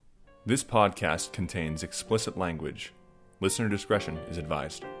This podcast contains explicit language. Listener discretion is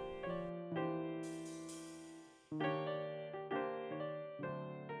advised. I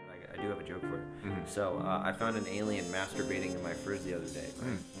do have a joke for you. So I found an alien masturbating in my fridge the other day.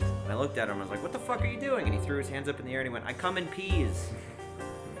 And I looked at him and I was like, "What the fuck are you doing?" And he threw his hands up in the air and he went, "I come in peas."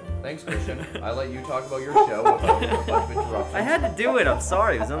 Thanks, Christian. I let you talk about your show without a bunch of interruptions. I had to do it. I'm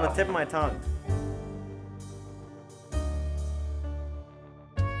sorry. It was on the tip of my tongue.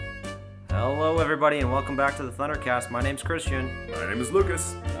 Hello, everybody, and welcome back to the ThunderCast. My name's Christian. My name is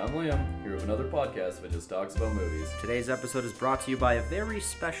Lucas. And I'm Liam, here with another podcast that just talks about movies. Today's episode is brought to you by a very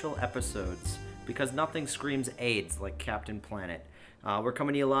special episodes, because nothing screams AIDS like Captain Planet. We're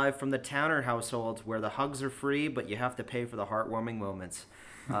coming to you live from the Towner household, where the hugs are free, but you have to pay for the heartwarming moments.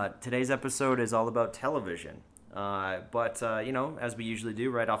 Today's episode is all about television. But as we usually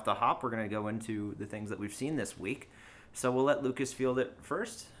do, right off the hop, we're going to go into the things that we've seen this week. So we'll let Lucas field it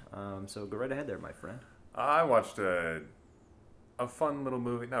first. So go right ahead there, my friend. I watched a fun little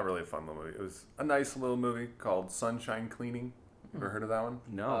movie. Not really a fun little movie. It was a nice little movie called Sunshine Cleaning. Ever heard of that one?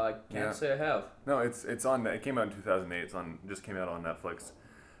 No. I can't say I have. No, it's on. It came out in 2008. Just came out on Netflix.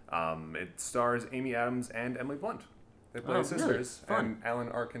 It stars Amy Adams and Emily Blunt. They play sisters, really? and Alan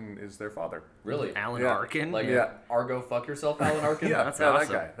Arkin is their father. Really? Alan Yeah. Arkin? Like Yeah. Argo fuck yourself, Alan Arkin? Yeah, That's yeah,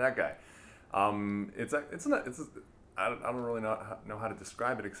 awesome. That guy. I don't really know how to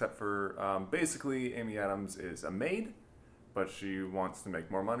describe it except for basically Amy Adams is a maid, but she wants to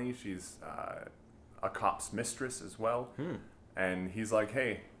make more money. She's a cop's mistress as well, and he's like,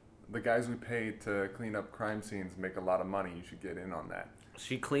 "Hey, the guys we pay to clean up crime scenes make a lot of money. You should get in on that."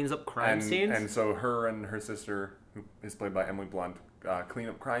 She cleans up crime scenes? And so her and her sister, who is played by Emily Blunt, clean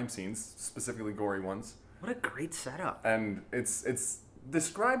up crime scenes, specifically gory ones. What a great setup. And it's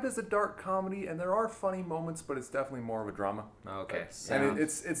described as a dark comedy, and there are funny moments, but it's definitely more of a drama. Okay. And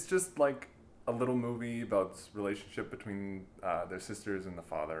it's just like a little movie about this relationship between their sisters and the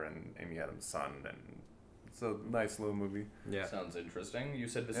father and Amy Adams' son, and it's a nice little movie. Yeah. Sounds interesting. You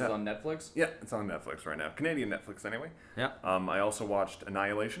said this Yeah. is on Netflix? Yeah, it's on Netflix right now. Canadian Netflix, anyway. Yeah. I also watched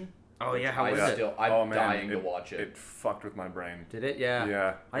Annihilation. Oh, yeah. How was Yeah. it? I'm dying to watch it. It fucked with my brain. Did it? Yeah.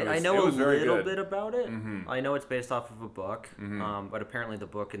 Yeah. I know a little good. bit about it. Mhm. I know it's based off of a book, but apparently the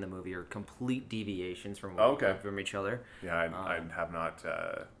book and the movie are complete deviations from each other. Yeah, I have not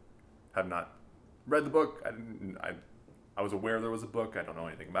read the book. I was aware there was a book. I don't know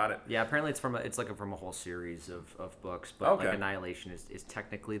anything about it. Yeah, apparently it's from a whole series of books, but Okay. like Annihilation is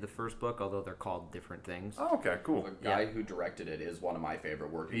technically the first book, although they're called different things. Oh, okay, cool. The guy who directed it is one of my favorite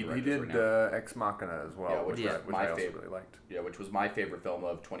working He directors did right now. Ex Machina as well, Yeah, which my I also favorite. really liked. Yeah, which was my favorite film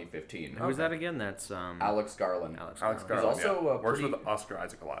of 2015. Who's that again? That's Alex Garland. Alex Alex Garland. Garland, He's also works pretty- with Oscar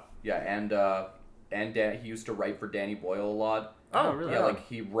Isaac a lot. Yeah, and he used to write for Danny Boyle a lot. Oh, really? Yeah, like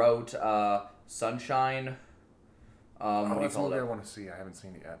he wrote Sunshine. What do you That's a call movie I it? want to see. I haven't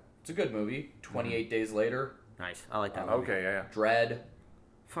seen it yet. It's a good movie. 28 Days Later. Nice. I like that movie. Okay, yeah. Dread.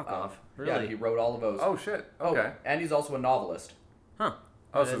 Fuck off. Yeah, Really? he wrote all of those. Oh shit. Okay. and he's also a novelist. Huh.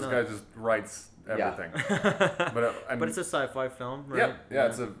 Oh, I so didn't this know guy just writes Yeah. everything. but But it's a sci-fi film, right?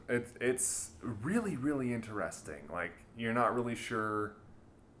 yeah. It's really really interesting. Like you're not really sure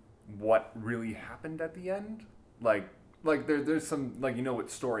what really happened at the end. Like there's some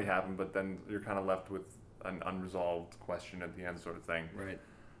what story happened, but then you're kind of left with an unresolved question at the end, sort of thing. Right.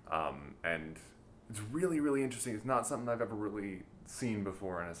 And it's really really interesting. It's not something I've ever really seen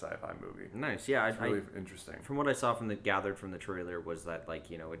before in a sci-fi movie. Nice. Yeah. It's really interesting. From what I saw gathered from the trailer was that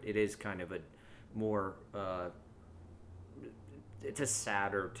it is kind of a more it's a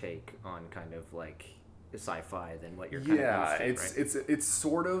sadder take on kind of like sci-fi than what you're kind of used to, right? it's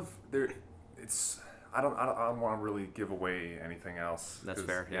sort of there. It's I don't want to really give away anything else. That's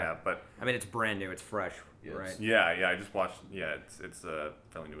fair. Yeah. But I mean, it's brand new. It's fresh, Yes. right? yeah. I just watched. Yeah, it's a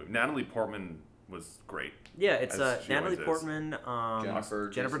fairly new movie. Natalie Portman was great. Yeah, it's As she Natalie always is. Portman,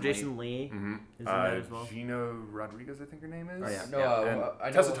 Jennifer Jason Leigh Mm-hmm. is in that as well. Gina Rodriguez, I think her name is. Oh, yeah. No, And I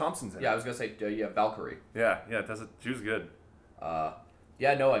know. Tessa Thompson's in Yeah, I it. was gonna say Valkyrie. Yeah, Tessa. She was good.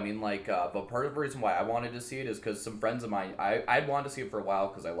 Yeah, no, I mean, but part of the reason why I wanted to see it is because some friends of mine, I'd wanted to see it for a while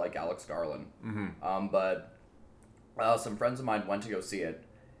because I like Alex Garland. Mm-hmm. But some friends of mine went to go see it,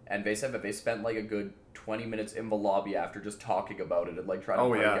 and they said that they spent like a good 20 minutes in the lobby after just talking about it and like trying to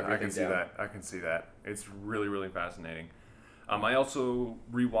break everything I can see down. that. I can see that. It's really really fascinating. I also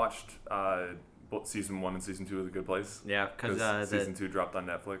rewatched both season 1 and season 2 of The Good Place. Yeah, because season 2 dropped on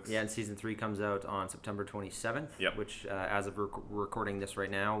Netflix. Yeah, and season 3 comes out on September 27th. Yep. Which, as of recording this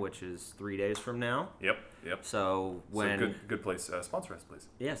right now, which is 3 days from now. Yep. So when Good Place, sponsor us, please.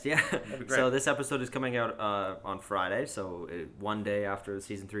 Yes, yeah. That'd be great. So this episode is coming out on Friday, so one day after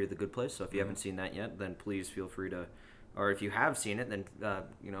season 3 of The Good Place. So if you haven't seen that yet, then please feel free to, or if you have seen it, then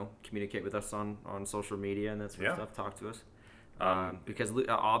communicate with us on social media and that sort of stuff. Talk to us. Because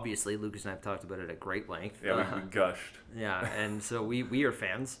obviously Lucas and I have talked about it at great length. Yeah, we gushed. Yeah, and so we are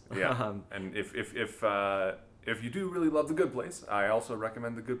fans. Yeah, and if you do really love The Good Place, I also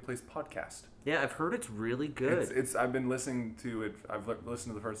recommend The Good Place podcast. Yeah, I've heard it's really good. It's I've been listening to it. I've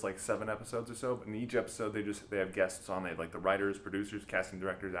listened to the first 7 episodes or so. But in each episode, they have guests on. They have the writers, producers, casting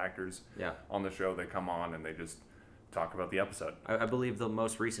directors, actors. Yeah. On the show, they come on and they just talk about the episode. I believe the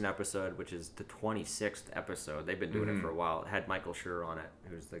most recent episode, which is the 26th episode, they've been doing it for a while. It had Michael Schur on it,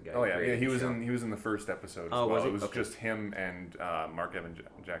 who's the guy. Oh yeah, he was in the first episode as well. Was he? It was Okay. just him and Mark Evan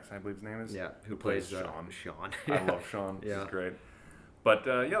Jackson, I believe his name is. Yeah, who plays Sean. Sean. I love Sean. Yeah. He's great. But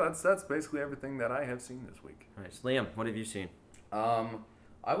that's basically everything that I have seen this week. Nice. Liam, what have you seen?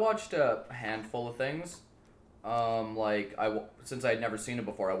 I watched a handful of things. Since I had never seen it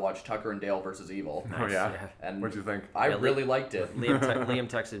before, I watched Tucker and Dale versus Evil. Oh yeah. And What'd you think? I really liked it. Liam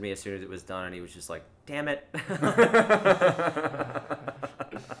texted me as soon as it was done, and he was just like, "Damn it!"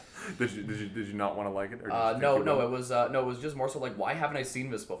 Did you not want to like it? Or It was just more so why haven't I seen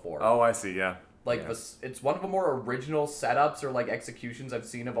this before? Oh, I see. Yeah. It's one of the more original setups or executions I've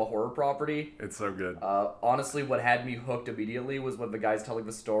seen of a horror property. It's so good. Honestly, what had me hooked immediately was when the guy's telling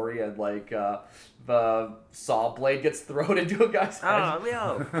the story and the saw blade gets thrown into a guy's head. Oh,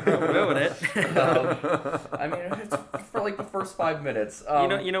 ruin it. I mean, it's for the first 5 minutes.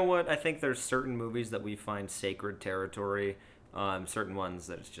 You know what? I think there's certain movies that we find sacred territory. Certain ones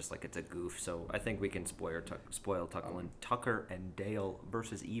that it's just it's a goof. So I think we can spoil Tucker and Dale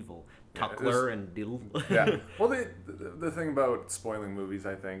versus Evil. Tuckler and Diddle. Yeah. Well, the thing about spoiling movies,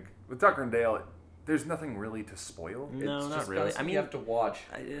 I think, with Tucker and Dale, there's nothing really to spoil. No, it's not just really. I mean, you have to watch.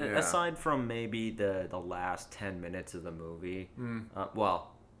 Aside from maybe the last 10 minutes of the movie, the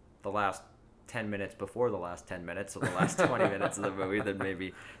last 10 minutes before the last 10 minutes, so the last 20 minutes of the movie, then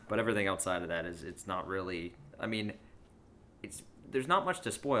maybe. But everything outside of that it's not really. I mean, there's not much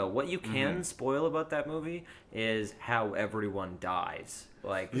to spoil. What you can spoil about that movie is how everyone dies.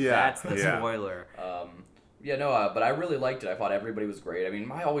 That's the spoiler. But I really liked it. I thought everybody was great. I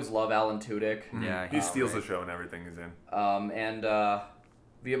mean, I always love Alan Tudyk. Yeah, he steals the show and everything he's in.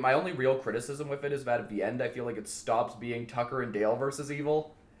 My only real criticism with it is that at the end, I feel like it stops being Tucker and Dale versus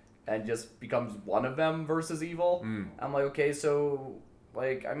Evil, and just becomes one of them versus Evil. I'm like, okay, so.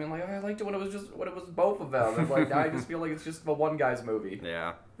 I liked it when it was both of them. And, now I just feel like it's just the one guy's movie.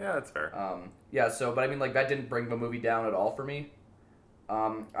 Yeah. Yeah, that's fair. But that didn't bring the movie down at all for me.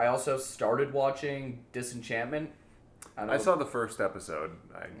 I also started watching Disenchantment. I saw the first episode.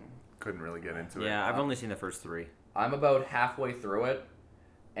 I couldn't really get into it. Yeah, I've only seen the first 3. I'm about halfway through it.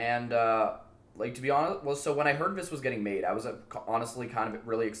 And, to be honest, so when I heard this was getting made, I was honestly kind of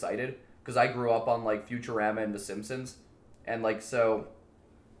really excited. Because I grew up on, Futurama and The Simpsons. And, so...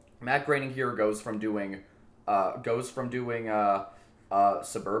 Matt Groening here goes from doing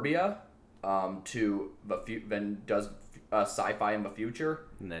Suburbia to then does sci-fi in the future.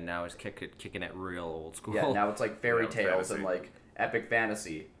 And then now he's kicking it real old school. Yeah, now it's fairy tales fantasy. and epic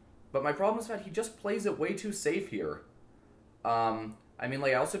fantasy. But my problem is that he just plays it way too safe here. I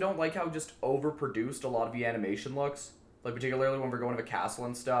also don't like how just overproduced a lot of the animation looks. Particularly when we're going to the castle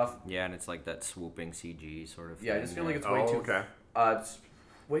and stuff. Yeah, and it's that swooping CG sort of thing. Yeah, I just feel like it's way too... Okay. It's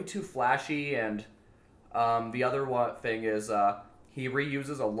way too flashy, and the other thing is he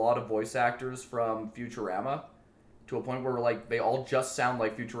reuses a lot of voice actors from Futurama to a point where they all just sound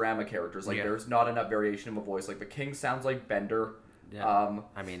like Futurama characters. There's not enough variation in the voice. The king sounds like Bender. Yeah.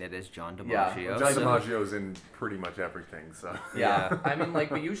 It is John DiMaggio. Yeah. John DiMaggio's in pretty much everything, so... Yeah.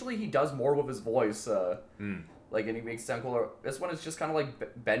 But usually he does more with his voice. And he makes it sound cooler. This one is just kind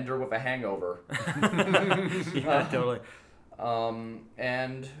of Bender with a hangover. Yeah, totally. I'm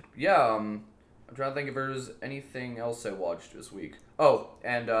trying to think if there's anything else I watched this week. Oh,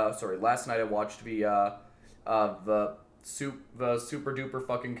 and last night I watched the super duper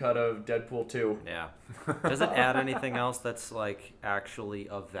fucking cut of Deadpool 2. Yeah. Does it add anything else that's actually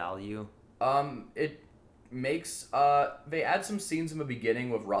of value? It makes they add some scenes in the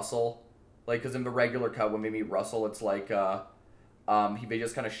beginning with Russell, because in the regular cut when they meet Russell, it's they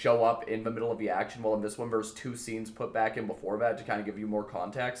just kind of show up in the middle of the action. Well, in this one, there's 2 scenes put back in before that to kind of give you more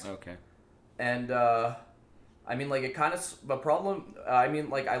context. Okay. And I mean, like, it kind of... The problem... I mean,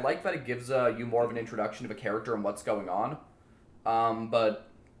 like, I like that it gives you more of an introduction of a character and what's going on. But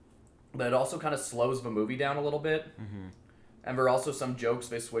it also kind of slows the movie down a little bit. Mm-hmm. And there are also some jokes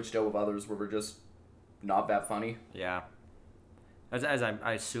they switched out with others where were just not that funny. Yeah. As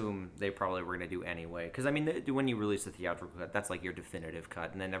I assume they probably were going to do anyway. Because, I mean, when you release the theatrical cut, that's like your definitive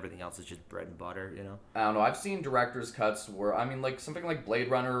cut. And then everything else is just bread and butter, you know? I don't know. I've seen director's cuts where, I mean, like, something like Blade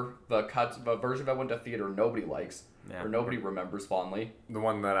Runner, the version that went to theater nobody likes. Yeah. Or nobody remembers fondly. The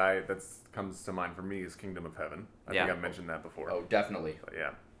one that comes to mind for me is Kingdom of Heaven. I think I've mentioned that before. Oh, definitely. But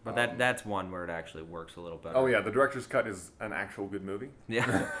yeah. But that's one where it actually works a little better. Oh, yeah. The director's cut is an actual good movie.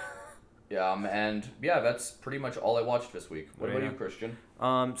 Yeah. And yeah, that's pretty much all I watched this week. What about you, Christian?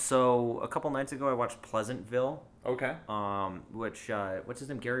 So a couple nights ago, I watched Pleasantville. Okay. Which what's his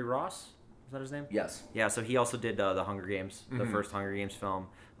name? Gary Ross? Is that his name? Yes. Yeah. So he also did the Hunger Games, the first Hunger Games film.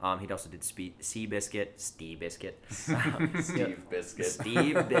 He also did Steve Biscuit. Steve Biscuit.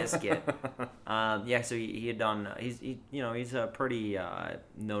 Yeah. So he had done. He's a pretty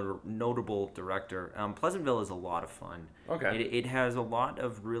notable director. Pleasantville is a lot of fun. Okay. It has a lot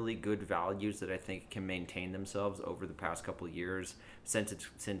of really good values that I think can maintain themselves over the past couple of years since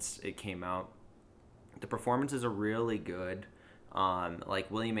it came out. The performances are really good.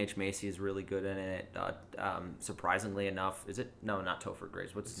 Like William H. Macy is really good in it. Surprisingly enough, is it? No, not Topher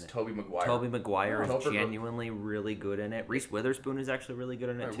Grace. What's his name? Tobey Maguire. Tobey Maguire is genuinely really good in it. Reese Witherspoon is actually really good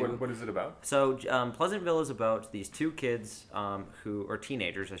in it too. What is it about? So Pleasantville is about these two kids who are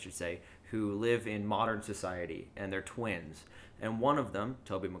teenagers, I should say, who live in modern society, and they're twins. And one of them,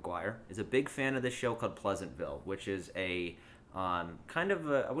 Tobey Maguire, is a big fan of this show called Pleasantville, which is a kind of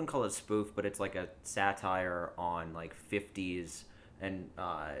I wouldn't call it a spoof, but it's like a satire on like 50s and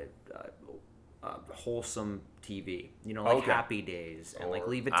wholesome TV, like Happy Days and like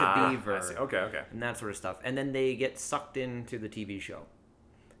Leave It to Beaver, okay, and that sort of stuff. And then they get sucked into the TV show,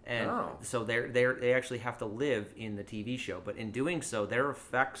 and so they actually have to live in the TV show. But in doing so, their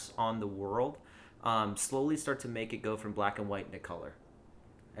effects on the world slowly start to make it go from black and white into color.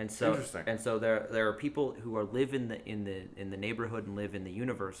 And so, there are people who live in the neighborhood and live in the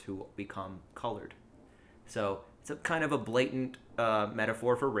universe who become colored. So it's a kind of a blatant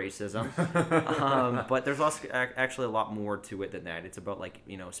metaphor for racism, but there's also actually a lot more to it than that. It's about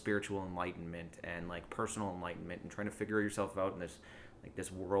spiritual enlightenment and like personal enlightenment and trying to figure yourself out in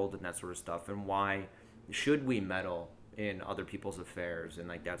this world and that sort of stuff. And why should we meddle in other people's affairs and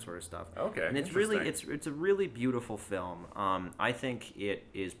like that sort of stuff. Okay. And it's a really beautiful film. I think it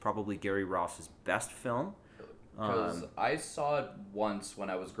is probably Gary Ross's best film. Because I saw it once when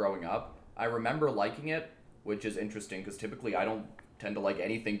I was growing up. I remember liking it, which is interesting because typically I don't tend to like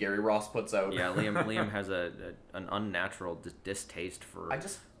anything Gary Ross puts out. Yeah, Liam has an unnatural distaste for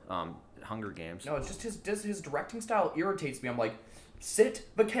Hunger Games. No, it's just his directing style irritates me. I'm like, sit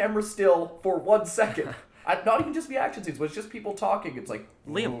the camera still for 1 second. Not even just the action scenes, but it's just people talking. It's like,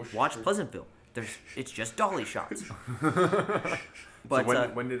 Liam, watch Pleasantville. It's just dolly shots. But so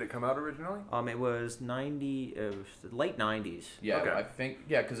when did it come out originally? It was late 90s. Yeah, okay. I think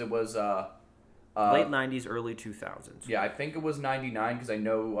because it was late 90s, early 2000s. Yeah, I think it was 99 because I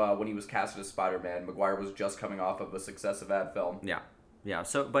know when he was casted as Spider-Man, Maguire was just coming off of the success of that film. Yeah.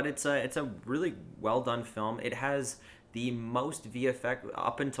 So, but it's a really well done film. It has the most VFX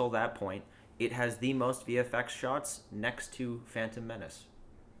up until that point. It has the most VFX shots next to Phantom Menace.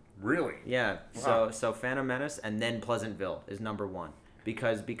 Really? Yeah. Wow. So Phantom Menace and then Pleasantville is number one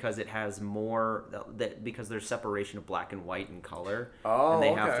because it has more because there's separation of black and white and color. Oh, and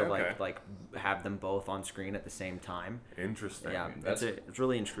they have to like have them both on screen at the same time. Interesting. Yeah, it's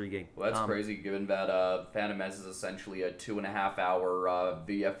really intriguing. Well, that's crazy given that Phantom Menace is essentially a 2.5 hour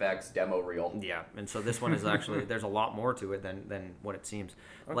VFX demo reel. Yeah, and so this one is actually there's a lot more to it than what it seems.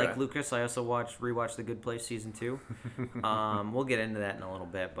 Okay. Like Lucas, I also rewatched The Good Place season 2. We'll get into that in a little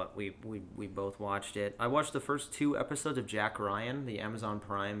bit, but we both watched it. I watched the first 2 episodes of Jack Ryan, the Amazon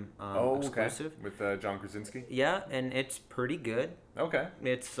Prime exclusive with John Krasinski. Yeah, and it's pretty good. Okay.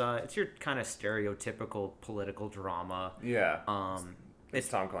 It's your kind of stereotypical political drama. Yeah. It's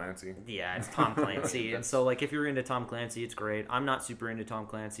Tom Clancy. Yeah, it's Tom Clancy. And so, like, if you're into Tom Clancy, it's great. I'm not super into Tom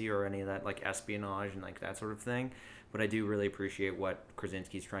Clancy or any of that, like, espionage and, like, that sort of thing. But I do really appreciate what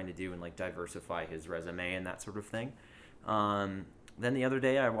Krasinski's trying to do and, like, diversify his resume and that sort of thing. Then the other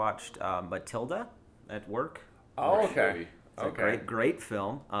day I watched Matilda at work. Oh, okay. It's a great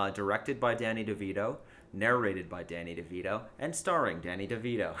film, directed by Danny DeVito, narrated by Danny DeVito, and starring Danny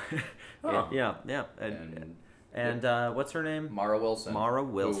DeVito. Oh. Yeah. And what's her name? Mara Wilson.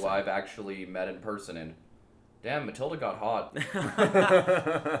 Who I've actually met in person in Damn, Matilda got hot.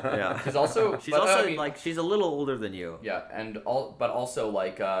 Yeah. She's also she's a little older than you. Yeah, but also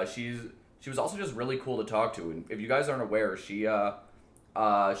like she was also just really cool to talk to. And if you guys aren't aware, she has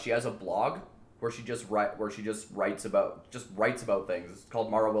a blog where she just writes about things. It's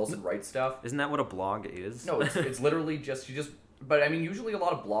called Mara Wilson Writes Stuff. Isn't that what a blog is? No, it's literally just But I mean, usually a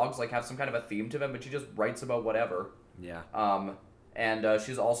lot of blogs like have some kind of a theme to them, but she just writes about whatever. Yeah. And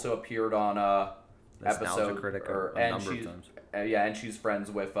she's also appeared on episode Critic and a number of times. And she's friends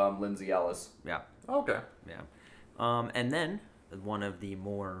with Lindsay Ellis. Yeah. Okay. Yeah. And then one of the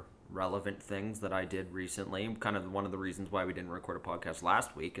more relevant things that I did recently, kind of one of the reasons why we didn't record a podcast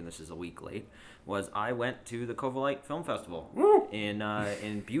last week, and this is a week late, was I went to the Covalite Film Festival in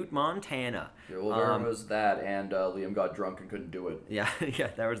Butte, Montana. Yeah, well, there was that, and Liam got drunk and couldn't do it. Yeah,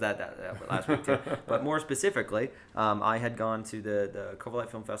 there was that last week too. But more specifically, I had gone to the Covalite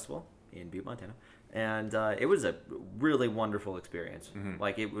Film Festival in Butte, Montana, and it was a really wonderful experience. Mm-hmm.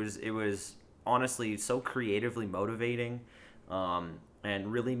 Like it was honestly so creatively motivating.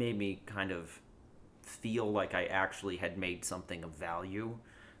 And really made me kind of feel like I actually had made something of value,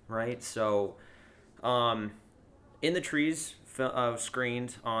 right? So, In the Trees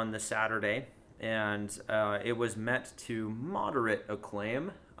screened on the Saturday, and it was met to moderate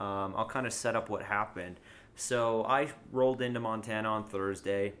acclaim. I'll kind of set up what happened. So I rolled into Montana on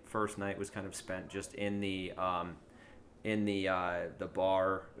Thursday. First night was kind of spent just in the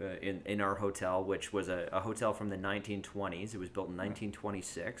bar in our hotel, which was a hotel from the 1920s. It was built in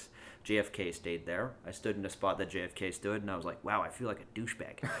 1926. JFK stayed there. I stood in a spot that JFK stood, and I was like, wow, I feel like a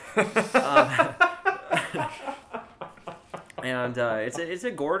douchebag. And it's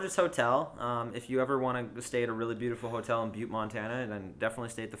a gorgeous hotel. If you ever want to stay at a really beautiful hotel in Butte, Montana, then definitely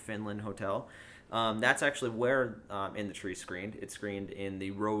stay at the Finland Hotel. That's actually where In the Tree screened. It screened in the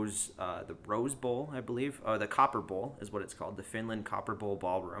Rose Bowl, I believe. The Copper Bowl is what it's called, the Finland Copper Bowl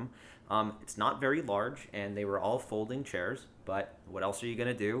Ballroom. It's not very large, and they were all folding chairs, but what else are you going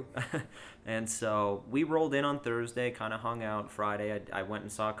to do? And so we rolled in on Thursday, kind of hung out. Friday, I went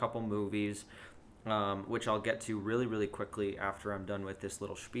and saw a couple movies, which I'll get to really, really quickly after I'm done with this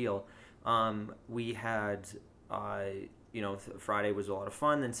little spiel. We had... Friday was a lot of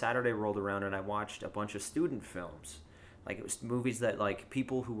fun. Then Saturday rolled around and I watched a bunch of student films. Like, it was movies that, like,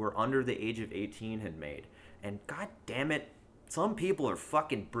 people who were under the age of 18 had made. And god damn it, some people are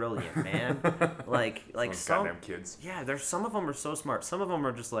fucking brilliant, man. like some goddamn kids. Yeah, there's some of them are so smart. Some of them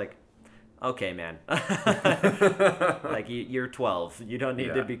are just like, okay, man. Like, you're 12. You don't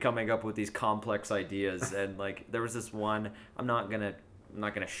need to be coming up with these complex ideas. And, like, there was this one, I'm not gonna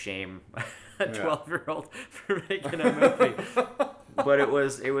shame a 12-year-old for making a movie, but it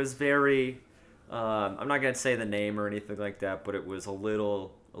was very. I'm not gonna say the name or anything like that, but it was a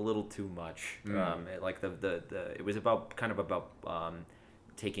little too much. It was about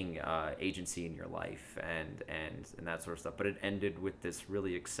taking agency in your life and that sort of stuff. But it ended with this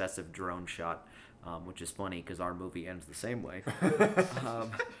really excessive drone shot, which is funny because our movie ends the same way.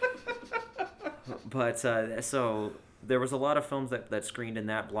 So there was a lot of films that screened in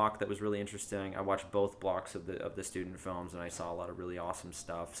that block that was really interesting. I watched both blocks of the student films, and I saw a lot of really awesome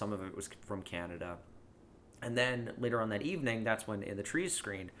stuff. Some of it was from Canada. And then later on that evening, that's when In the Trees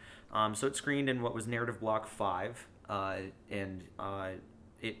screened. So it screened in what was Narrative Block 5, and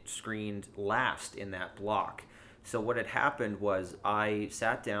it screened last in that block. So what had happened was I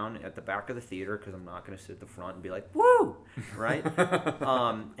sat down at the back of the theater because I'm not going to sit at the front and be like, woo, right?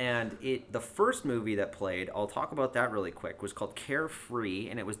 And the first movie that played, I'll talk about that really quick, was called Carefree,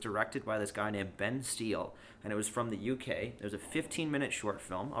 and it was directed by this guy named Ben Steele, and it was from the UK. It was a 15-minute short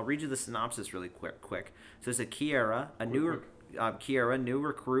film. I'll read you the synopsis really quick. So it's a Kiara, new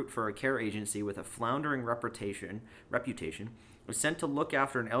recruit for a care agency with a floundering reputation, was sent to look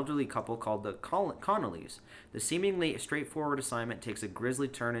after an elderly couple called the Connollys. The seemingly straightforward assignment takes a grisly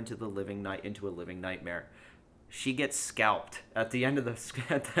turn into a living nightmare. She gets scalped at the end of the.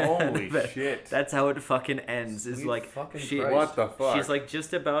 Holy shit! That's how it fucking ends. Sweet is like what the fuck? She's like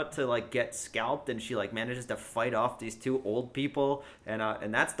just about to like get scalped, and she like manages to fight off these two old people,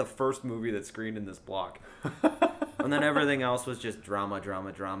 and that's the first movie that screened in this block. And then everything else was just drama,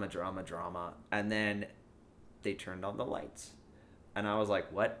 and then they turned on the lights. And I was like,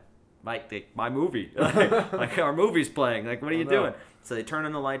 what? Mike, my movie. Like, our movie's playing. Like, what are you doing? So they turned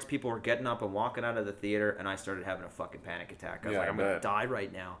on the lights. People were getting up and walking out of the theater. And I started having a fucking panic attack. I was like, I'm going to die right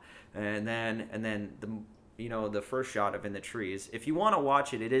now. And then the first shot of In the Trees. If you want to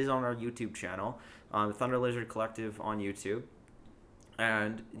watch it, it is on our YouTube channel. Thunder Lizard Collective on YouTube.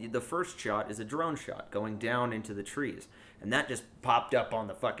 And the first shot is a drone shot going down into the trees. and that just popped up on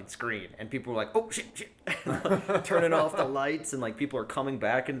the fucking screen, and people were like, "Oh shit!" turning off the lights, and like people are coming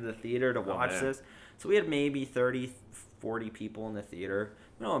back into the theater to watch this. So we had maybe 30, 40 people in the theater.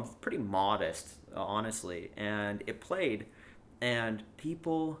 I'm pretty modest, honestly, and it played, and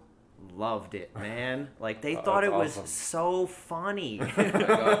people loved it, man. Like they thought it was so funny.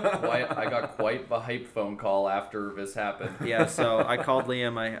 I got quite the hype phone call after this happened. Yeah, so I called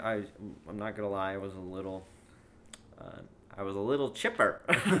Liam. I'm not gonna lie, I was a little chipper.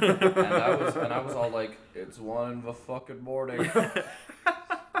 and I was all like, it's 1 in the fucking morning.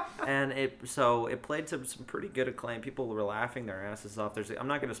 And it played to some pretty good acclaim. People were laughing their asses off. I'm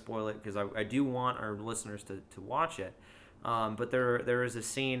not gonna spoil it because I do want our listeners to watch it. But there is a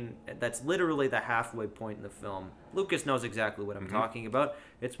scene that's literally the halfway point in the film. Lucas knows exactly what I'm talking about.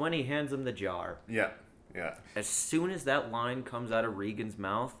 It's when he hands him the jar. Yeah. As soon as that line comes out of Regan's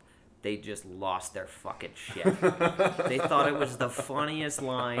mouth, they just lost their fucking shit. They thought it was the funniest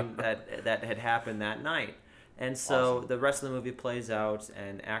line that had happened that night. And so the rest of the movie plays out,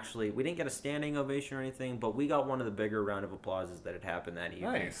 and actually, we didn't get a standing ovation or anything, but we got one of the bigger round of applauses that had happened that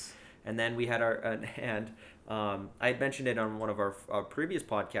evening. Nice. And then we had I had mentioned it on one of our previous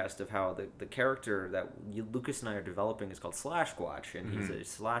podcasts of how the character that Lucas and I are developing is called Slashquatch, and he's a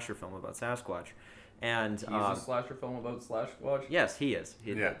slasher film about Sasquatch. And he's a slasher film about Slashquatch? Yes, he is.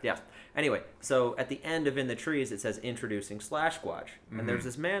 Yeah. Anyway, so at the end of In the Trees, it says introducing Slashquatch. And there's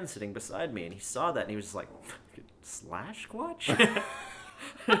this man sitting beside me, and he saw that, and he was just like, Slashquatch?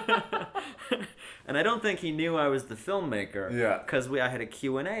 And I don't think he knew I was the filmmaker. Yeah. Because I had a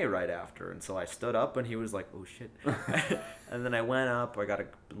Q&A right after, and so I stood up, and he was like, oh, shit. And then I went up. I got a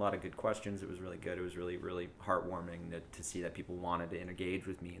lot of good questions. It was really good. It was really, really heartwarming to see that people wanted to engage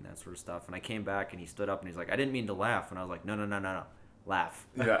with me and that sort of stuff. And I came back, and he stood up, and he's like, I didn't mean to laugh. And I was like, no. Laugh.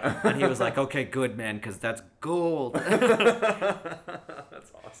 Yeah. And he was like, okay, good, man, because that's gold.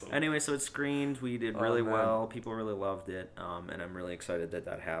 That's awesome. Anyway, so it screened. We did really well. People really loved it, and I'm really excited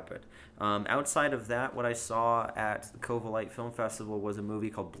that happened. Outside of that, what I saw at the Covalite Film Festival was a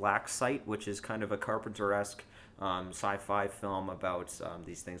movie called Black Site, which is kind of a Carpenter-esque sci-fi film about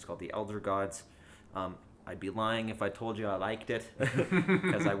these things called the Elder Gods. I'd be lying if I told you I liked it,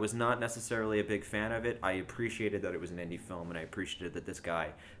 because I was not necessarily a big fan of it. I appreciated that it was an indie film, and I appreciated that this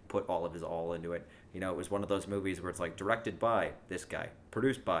guy put all of his all into it. It was one of those movies where it's like directed by this guy,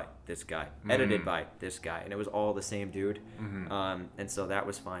 produced by this guy, edited by this guy, and it was all the same dude. And so that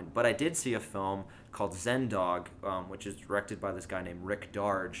was fine. But I did see a film called Zen Dog, which is directed by this guy named Rick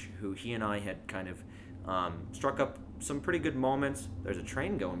Darge, who he and I had kind of struck up some pretty good moments. There's a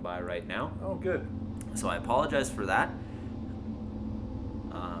train going by right now. Oh, good. So I apologize for that.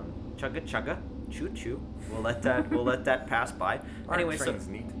 Chugga chugga, choo choo. We'll let that pass by. Anyway,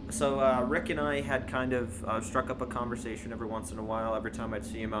 so Rick and I had kind of struck up a conversation every once in a while. Every time I'd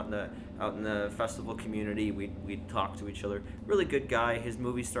see him out in the festival community, we'd talk to each other. Really good guy. His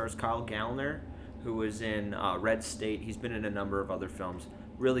movie stars Kyle Gallner, who was in Red State. He's been in a number of other films.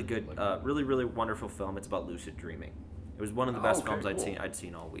 Really good, really wonderful film. It's about lucid dreaming. It was one of the best films I'd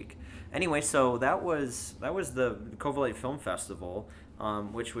seen all week. Anyway, so that was the Covalite Film Festival,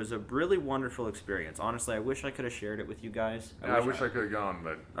 which was a really wonderful experience. Honestly, I wish I could have shared it with you guys. I wish I could have gone,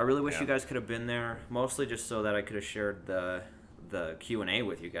 but I really wish you guys could have been there. Mostly just so that I could have shared the Q&A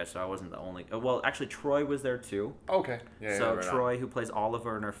with you guys, so I wasn't the only. Well, actually, Troy was there too. Okay. So right Troy, who plays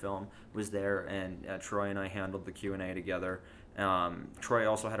Oliver in our film, was there, and Troy and I handled the Q&A together. Troy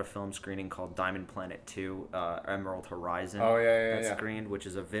also had a film screening called Diamond Planet 2, Emerald Horizon. That screened, which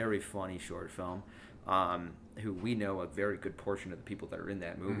is a very funny short film. Who we know a very good portion of the people that are in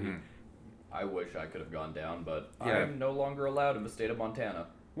that movie. I wish I could have gone down, but I am no longer allowed in the state of Montana.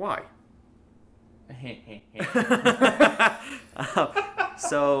 Why?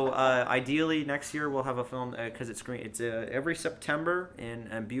 So ideally next year we'll have a film because it's every September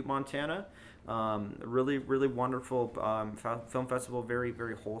in Butte, Montana. Really wonderful film festival,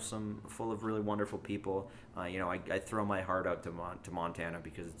 very wholesome, full of really wonderful people. I throw my heart out to Montana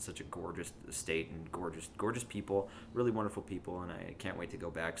because it's such a gorgeous state and gorgeous people, really wonderful people, and I can't wait to go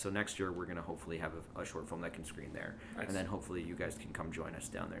back. So next year we're gonna hopefully have a short film that can screen there, nice. And then hopefully you guys can come join us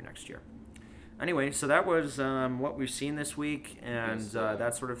down there next year. Anyway, so that was what we've seen this week, and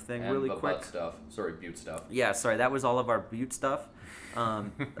that sort of thing. And really the quick Butte stuff. Sorry, Butte stuff. Yeah, sorry, that was all of our Butte stuff.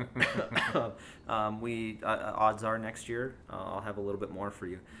 Odds are next year I'll have a little bit more for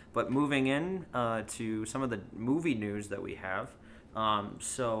you. But moving in to some of the movie news that we have.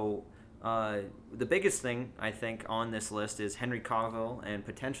 The biggest thing I think on this list is Henry Cavill and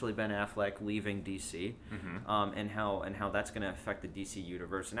potentially Ben Affleck leaving DC, and how that's going to affect the DC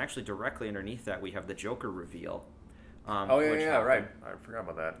universe. And actually, directly underneath that, we have the Joker reveal. Which happened. Right. I forgot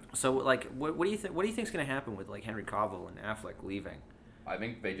about that. So, like, what do you think? What do you think's gonna happen with like Henry Cavill and Affleck leaving? I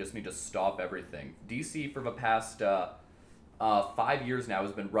think they just need to stop everything. DC for the past 5 years now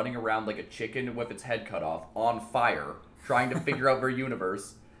has been running around like a chicken with its head cut off, on fire, trying to figure out their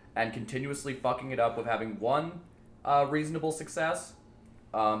universe, and continuously fucking it up with having one reasonable success,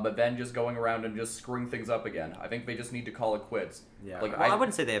 but then just going around and just screwing things up again. I think they just need to call it quits. Yeah. Like, Well, I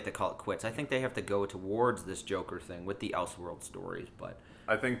wouldn't say they have to call it quits. I think they have to go towards this Joker thing with the Elseworld stories, but.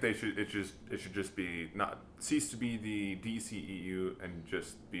 I think they should. It should just be not cease to be the DCEU and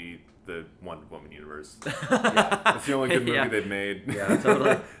just be the Wonder Woman universe. Yeah. It's the only good movie Yeah. they've made. Yeah,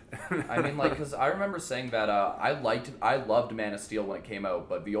 totally. I mean, like, because I remember saying that I loved Man of Steel when it came out,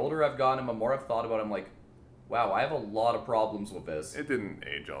 but the older I've gotten, the more I've thought about it, I'm like, wow, I have a lot of problems with this. It didn't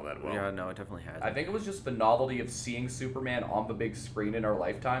age all that well. Yeah, no, it definitely has. I think it was just the novelty of seeing Superman on the big screen in our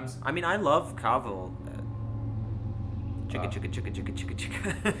lifetimes. I mean, I love Cavill. Chicka.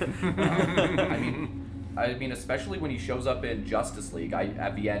 I mean, especially when he shows up in Justice League,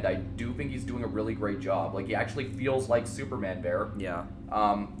 at the end, I do think he's doing a really great job. Like, he actually feels like Superman there. Yeah.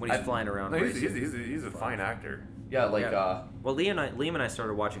 Um, When he's flying around. No, racing. he's a fine actor. Yeah, like, Yeah. Well, Liam and I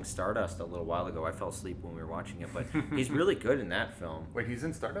started watching Stardust a little while ago. I fell asleep when we were watching it, but he's really good in that film. Wait, he's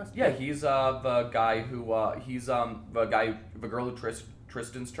in Stardust? yeah, he's the guy who, the girl who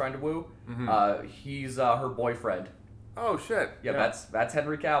Tristan's trying to woo. He's her boyfriend. Oh shit. Yeah, that's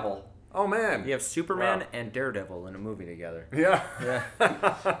Henry Cavill. Oh man. You have Superman Wow. and Daredevil in a movie together. Yeah. Yeah.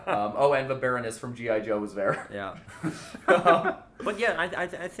 And the Baroness from G.I. Joe was there. Yeah. But yeah,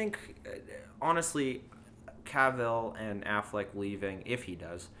 I think, honestly, Cavill and Affleck leaving, if he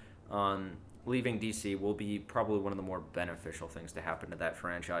does, leaving DC will be probably one of the more beneficial things to happen to that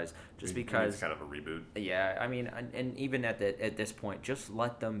franchise. Just because... It's kind of a reboot. Yeah, I mean, and even at this point, just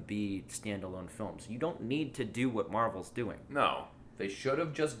let them be standalone films. You don't need to do what Marvel's doing. No. They should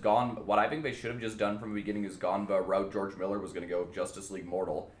have just gone. What I think they should have just done from the beginning is gone the route George Miller was going to go with Justice League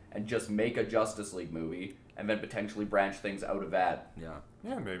Mortal and just make a Justice League movie and then potentially branch things out of that. Yeah.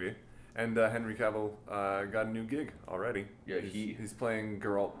 Yeah, maybe. And Henry Cavill got a new gig already. Yeah, he's playing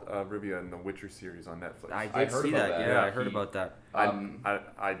Geralt Rivia in the Witcher series on Netflix. I I did heard see about that. that. Yeah, Yeah, I heard about that. I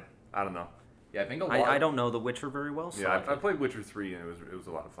don't know. Yeah, I think a lot. I don't know The Witcher very well. So Yeah, I played Witcher 3 and it was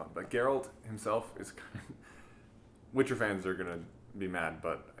a lot of fun. But Geralt himself is Witcher fans are gonna be mad,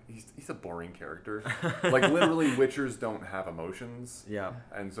 but he's a boring character. Like literally, Witchers don't have emotions. Yeah.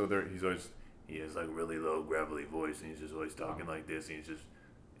 And so he has like really low gravelly voice, and he's just always talking like this. And he's just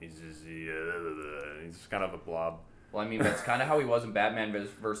kind of a blob. Well, I mean, that's kind of how he was in Batman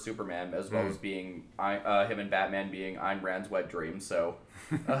vs Superman, as well as being him and Batman being Ayn Rand's wet dream. So.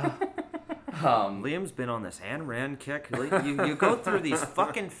 Liam's been on this Ayn Rand kick. You go through these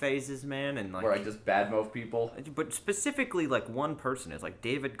fucking phases, man, and like Where I just badmouth people. But specifically, like one person is like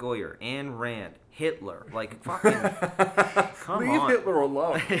David Goyer, Ayn Rand, Hitler. Like fucking, come Leave on. Hitler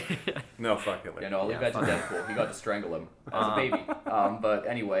alone. No, fuck Hitler. You know, I'll leave that to fuck Deadpool. He got to strangle him as a baby. But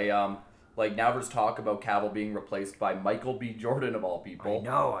anyway, like now there's talk about Cavill being replaced by Michael B. Jordan of all people. I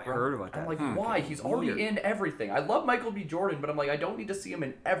know, I heard about that. I'm like, why? He's already Weird. in everything. I love Michael B. Jordan, but I'm like, I don't need to see him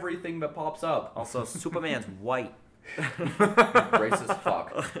in everything that pops up. Also, Superman's white. Racist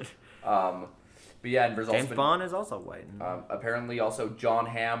fuck. But yeah, and there's also James been, Bond is also white. apparently also John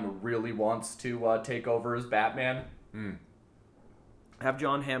Hamm really wants to take over as Batman. Have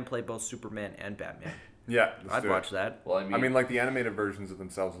John Hamm play both Superman and Batman. Yeah, let's I'd do watch it. that. Well, I mean, like the animated versions of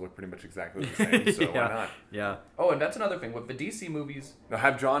themselves look pretty much exactly the same, so yeah. why not? Yeah. Oh, and that's another thing with the DC movies. Now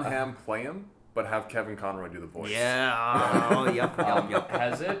have John Hamm play him, but have Kevin Conroy do the voice. Yeah. Oh, yep.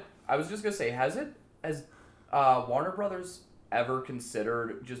 Has it? I was just gonna say, has Warner Brothers ever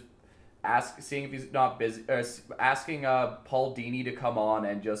considered just seeing if he's not busy, asking Paul Dini to come on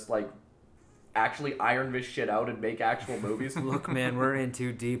and just like actually iron this shit out and make actual movies? Look, man, we're in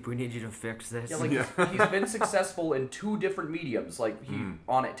too deep. We need you to fix this. Yeah, like he's been successful in two different mediums, like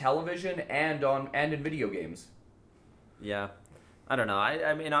on television and in video games. Yeah. I don't know.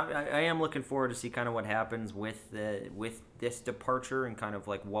 I mean, I am looking forward to see kind of what happens with this departure and kind of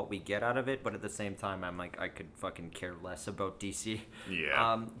like what we get out of it. But at the same time, I'm like, I could fucking care less about DC.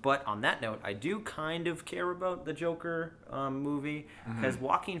 Yeah. But on that note, I do kind of care about the Joker movie because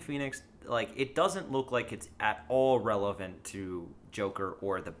Joaquin Phoenix, like, it doesn't look like it's at all relevant to Joker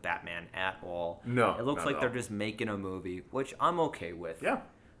or the Batman at all. No, It looks not like at they're all. just making a movie, which I'm okay with. Yeah.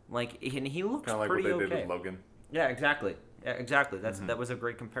 Like, and he looks Kind of like what pretty they okay. did with Logan. Yeah, exactly. Yeah, exactly. That was a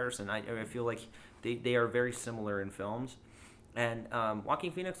great comparison. I feel like they are very similar in films, and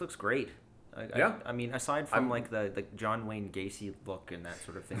Joaquin Phoenix looks great. I mean, aside from like the John Wayne Gacy look and that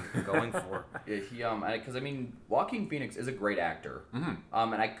sort of thing that they're going for. Yeah, because I mean, Joaquin Phoenix is a great actor.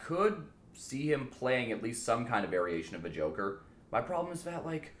 Mm-hmm. And I could see him playing at least some kind of variation of a Joker. My problem is that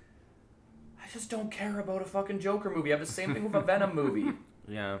like, I just don't care about a fucking Joker movie. I have the same thing with a Venom movie.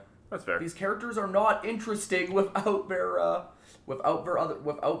 Yeah, that's fair. These characters are not interesting without their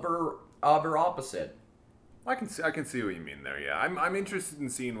opposite. I can see what you mean there. Yeah, I'm interested in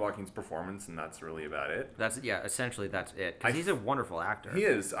seeing Joaquin's performance, and that's really about it. Essentially that's it. Because he's a wonderful actor. He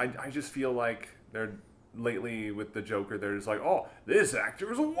is. I just feel like they're lately with the Joker. They're just like, oh, this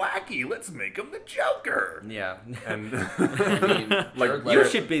actor is wacky. Let's make him the Joker. Yeah. And I mean, like you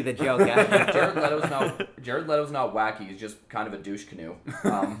should be the Joker. Jared Leto's not wacky. He's just kind of a douche canoe.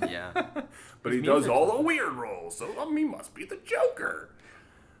 Yeah. But he does all the weird roles, so he must be the Joker.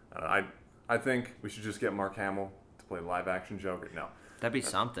 I think we should just get Mark Hamill to play live action Joker. No, that'd be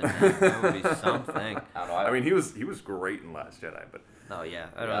something. Man. That would be something. I don't know. I mean, he was great in Last Jedi, but oh yeah,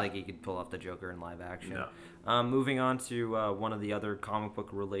 I don't think he could pull off the Joker in live action. No. Moving on to one of the other comic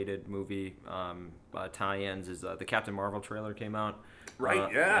book related movie tie-ins is the Captain Marvel trailer came out.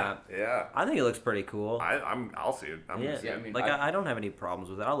 Right? Yeah. I think it looks pretty cool. I'll see it. I'm gonna see it. I mean, I don't have any problems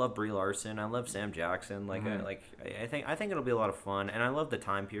with it. I love Brie Larson. I love Sam Jackson. I think it'll be a lot of fun, and I love the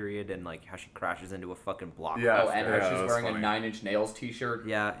time period and like how she crashes into a fucking block. Yeah. and Yeah, she's wearing funny. a Nine Inch Nails t-shirt.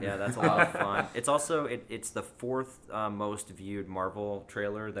 Yeah, that's a lot of fun. It's also it's the fourth most viewed Marvel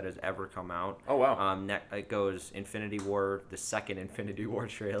trailer that has ever come out. Oh wow. It goes Infinity War, the second Infinity War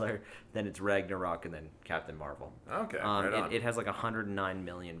trailer, then it's Ragnarok, and then Captain Marvel. Okay. Right on. It has like 109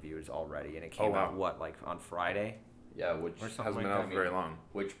 million views already, and it came out on Friday? Yeah, which hasn't been out for very long.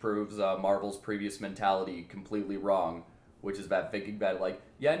 Which proves Marvel's previous mentality completely wrong, which is that thinking that like,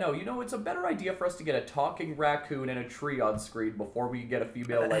 it's a better idea for us to get a talking raccoon and a tree on screen before we get a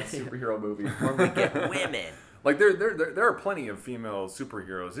female-led superhero movie. Before we get women. Like there are plenty of female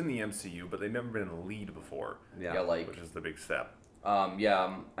superheroes in the MCU, but they've never been in a lead before. Yeah, which is the big step.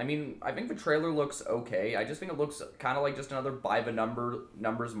 I mean, I think the trailer looks okay. I just think it looks kind of like just another by the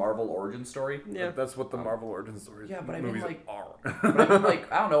numbers Marvel origin story. Yeah, that's what the Marvel origin stories. Yeah, but I movies mean, like, are. But I mean,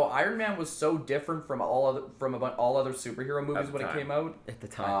 like, I don't know. Iron Man was so different from all other superhero movies when it came out. At the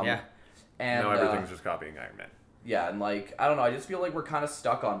time, yeah. And now everything's just copying Iron Man. Yeah, and like, I don't know. I just feel like we're kind of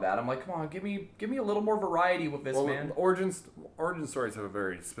stuck on that. I'm like, come on, give me a little more variety with this, man. Origin stories have a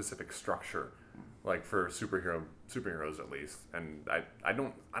very specific structure. Like for superheroes at least, and I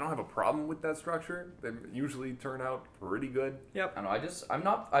don't have a problem with that structure. They usually turn out pretty good. Yep. I don't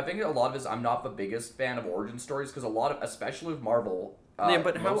know. I think a lot of it is I'm not the biggest fan of origin stories because a lot of, especially with Marvel.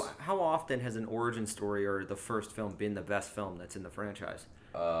 But how often has an origin story or the first film been the best film that's in the franchise?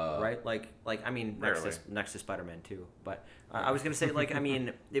 Right? Like I mean, next to Spider-Man 2. But I was gonna say, like, I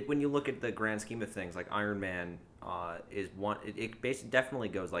mean, when you look at the grand scheme of things, like Iron Man is one. It basically definitely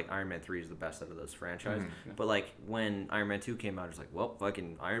goes like Iron Man 3 is the best out of those franchises. Mm-hmm. But like when Iron Man 2 came out, it's like, well,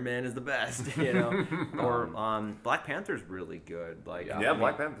 fucking Iron Man is the best, you know. Or Black Panther's really good. Like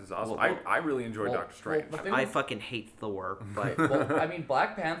Black Panther's awesome. I really enjoy Doctor Strange. I fucking hate Thor, but I mean,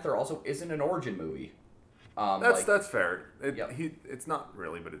 Black Panther also isn't an origin movie. That's fair. It's not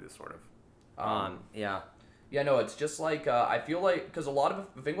really, but it is sort of. Yeah. Yeah, no, it's just like I feel like because a lot of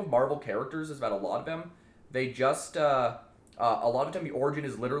the thing with Marvel characters is that a lot of them they just a lot of time the origin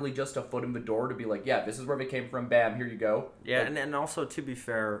is literally just a foot in the door to be like, yeah, this is where they came from, bam, here you go. Yeah, and also to be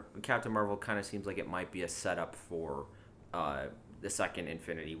fair, Captain Marvel kind of seems like it might be a setup for the second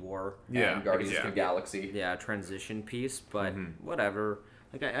Infinity War. Yeah, and Guardians of the Galaxy. Yeah, transition piece, but whatever.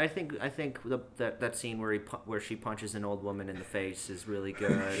 Like I think that scene where she punches an old woman in the face is really good.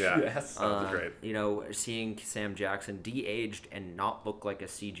 Yes, that was great. You know, seeing Sam Jackson de-aged and not look like a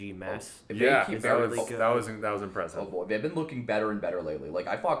CG mess. That was impressive. Oh boy, they've been looking better and better lately. Like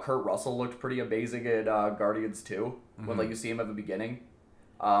I thought Kurt Russell looked pretty amazing in Guardians 2 when like you see him at the beginning.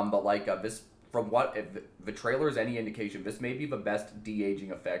 But like this, from what if the trailer is any indication, this may be the best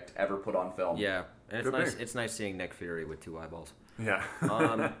de-aging effect ever put on film. Yeah, and it's nice seeing Nick Fury with 2 eyeballs. Yeah.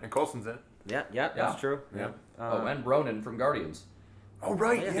 And Coulson's in it. Yeah, that's true. Yeah. And Ronan from Guardians. Oh,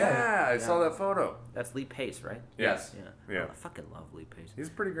 right. Yeah. I saw that photo. That's Lee Pace, right? Yes. Yeah. I fucking love Lee Pace. He's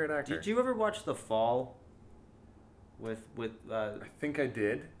a pretty great actor. Did you ever watch The Fall? With I think I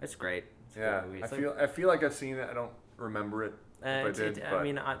did. It's great. It's yeah. I feel like I've seen it. I don't remember it. I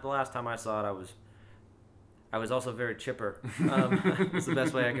mean, the last time I saw it, I was also very chipper. It's the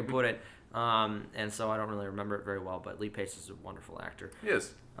best way I can put it. And so I don't really remember it very well, but Lee Pace is a wonderful actor. He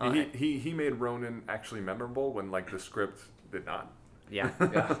is. He made Ronan actually memorable when like the script did not. Yeah.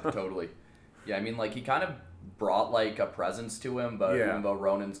 Yeah, totally. Yeah, I mean, like he kind of brought like a presence to him, but even though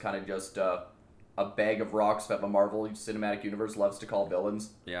Ronan's kind of just a bag of rocks that the Marvel Cinematic Universe loves to call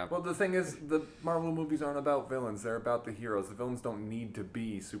villains. Yeah. Well, the thing is, the Marvel movies aren't about villains. They're about the heroes. The villains don't need to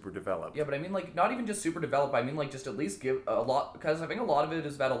be super developed. Yeah, but I mean, like, not even just super developed. I mean, like, just at least give a lot, because I think a lot of it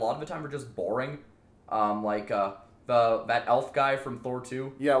is that a lot of the time we're just boring. That elf guy from Thor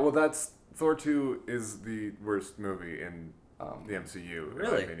 2. Yeah, well, Thor 2 is the worst movie in the MCU,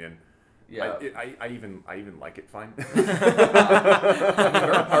 in my opinion. Yeah. I even like it fine. I mean,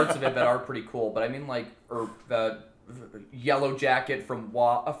 there are parts of it that are pretty cool, but I mean, like, or the Yellow Jacket from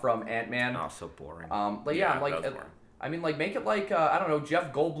Ant-Man. Oh, so boring. I mean, like, make it like, I don't know,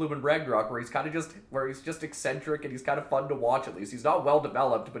 Jeff Goldblum in Ragnarok, where he's just eccentric and he's kind of fun to watch, at least. He's not well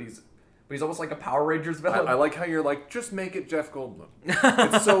developed, but he's almost like a Power Rangers villain. I like how you're like, just make it Jeff Goldblum.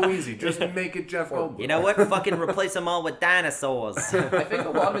 It's so easy. Just make it Jeff Goldblum. You know what? Fucking replace them all with dinosaurs. I think a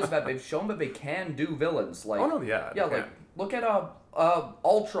lot of it is that they've shown that they can do villains. Like, look at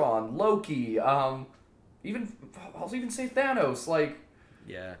Ultron, Loki, I'll even say Thanos. Like,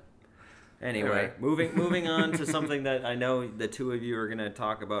 yeah. Anyway, moving on to something that I know the two of you are going to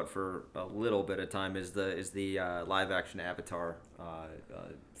talk about for a little bit of time is the live action Avatar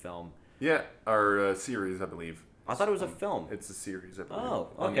film. Yeah, our series, I believe. I thought it was a film. It's a series, I believe. Oh,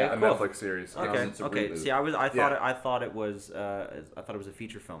 okay, a cool. Netflix series. Okay. See, I thought it was a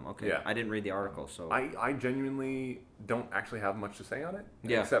feature film. Okay. Yeah. I didn't read the article, so I genuinely don't actually have much to say on it,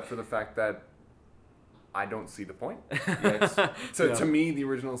 yeah. except for the fact that I don't see the point. To me, the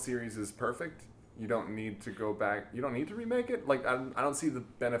original series is perfect. You don't need to go back. You don't need to remake it. Like, I don't see the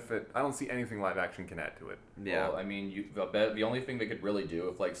benefit. I don't see anything live action can add to it. Yeah. Well, I mean, the only thing they could really do,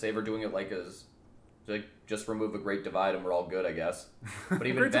 if, like, say we're doing it like as, like, just remove a Great Divide and we're all good, I guess. But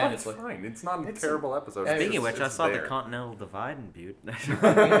even then, it's like fine. It's not a terrible episode. Speaking of which, I saw the Continental Divide in Butte.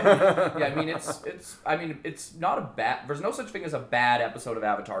 It's not a bad. There's no such thing as a bad episode of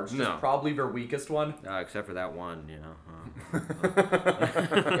Avatar. It's just probably their weakest one. Except for that one, you know.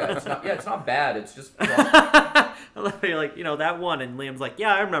 It's not bad. It's just. You're like, that one, and Liam's like,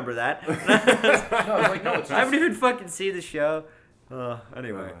 yeah, I remember that. I haven't even fucking seen the show.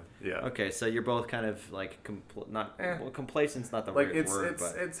 Anyway. Yeah. Okay, so you're both kind of like complacent's not the right word,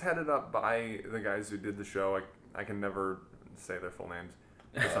 but it's headed up by the guys who did the show. I can never say their full names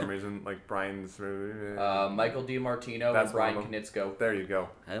for some reason. Like Brian's Michael DiMartino and Brian Knitsko. There you go.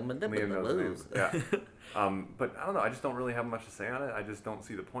 Liam knows names. Yeah. But I don't know. I just don't really have much to say on it. I just don't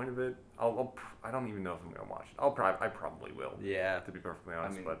see the point of it. I don't even know if I'm gonna watch it. I probably will. Yeah. To be perfectly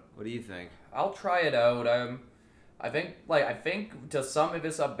honest, but what do you think? I'll try it out. I think to sum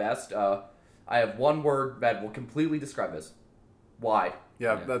this up best, I have one word that will completely describe this. Why?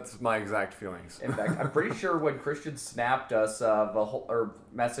 Yeah, that's my exact feelings. In fact, I'm pretty sure when Christian snapped us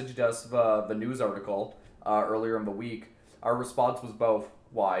messaged us the news article earlier in the week, our response was both.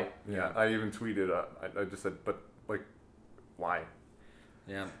 Why? Yeah, I even tweeted. I just said, but like, why?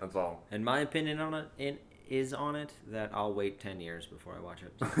 Yeah, that's all. And my opinion on it is that I'll wait 10 years before I watch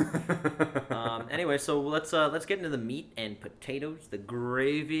it. Anyway, so let's get into the meat and potatoes, the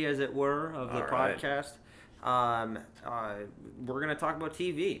gravy, as it were, of the podcast. We're gonna talk about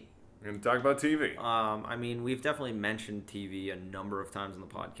TV. We're going to talk about TV. I mean, we've definitely mentioned TV a number of times on the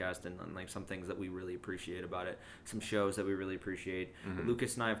podcast and like some things that we really appreciate about it, some shows that we really appreciate. Mm-hmm.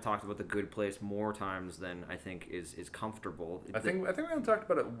 Lucas and I have talked about The Good Place more times than I think is comfortable. I think we only talked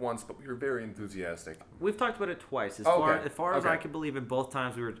about it once, but we were very enthusiastic. We've talked about it twice. As far as I can believe it, both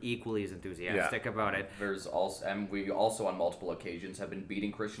times we were equally as enthusiastic about it. There's also, and we also on multiple occasions have been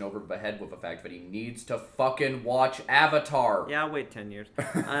beating Christian over the head with the fact that he needs to fucking watch Avatar. Yeah, I'll wait 10 years.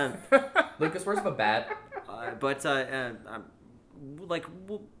 Lucas, where's the bat? We'll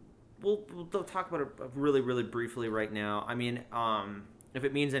talk about it really, really briefly right now. I mean, if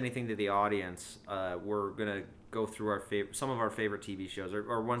it means anything to the audience, we're gonna go through some of our favorite TV shows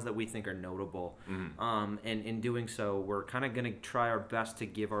or ones that we think are notable. Mm-hmm. And in doing so, we're kind of gonna try our best to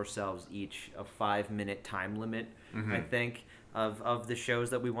give ourselves each a 5-minute time limit. Mm-hmm. I think. Of the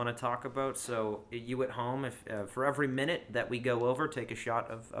shows that we want to talk about. So you at home, if for every minute that we go over, take a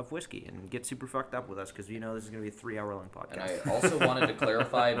shot of whiskey and get super fucked up with us because this is going to be a 3-hour-long podcast. And I also wanted to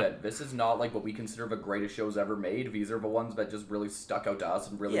clarify that this is not like what we consider the greatest shows ever made. These are the ones that just really stuck out to us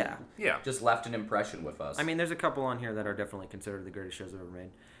and really just left an impression with us. I mean, there's a couple on here that are definitely considered the greatest shows ever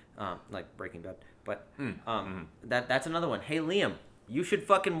made, like Breaking Bad. But that's another one. Hey, Liam. You should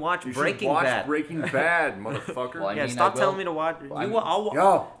fucking watch You Breaking should watch Bad. Breaking Bad, motherfucker. Well, I Yeah, mean, stop I telling will- me to watch.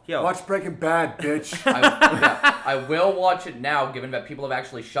 Yo, watch Breaking Bad, bitch. I will watch it now, given that people have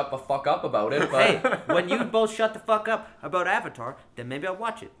actually shut the fuck up about it. But Hey, when you both shut the fuck up about Avatar, then maybe I'll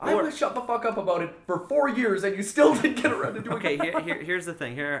watch it. I was shut the fuck up about it for 4 years, and you still didn't get around to doing Okay, it. here's the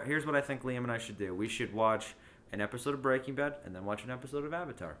thing. Here's what I think Liam and I should do. We should watch an episode of Breaking Bad and then watch an episode of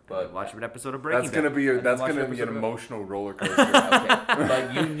Avatar. But watch an episode of Breaking That's Bad. gonna be and then that's watch gonna an be an episode of- emotional roller coaster. Okay,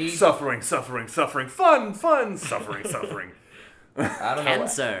 but you need. Suffering, fun, suffering. I don't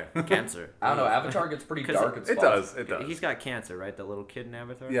know. Cancer. I don't know. Avatar gets pretty 'Cause dark. It does. It does. He's got cancer, right? The little kid in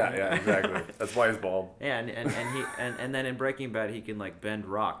Avatar. Yeah, exactly. That's why he's bald. Yeah, and then in Breaking Bad he can like bend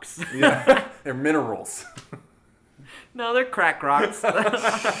rocks. Yeah, they're minerals. No, they're crack rocks. He's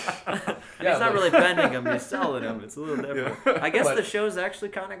Yeah, not but- really bending them; he's selling them. It's a little different. I guess But- the shows actually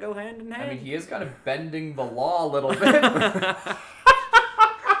kind of go hand in hand. I mean, he is kind of bending the law a little bit.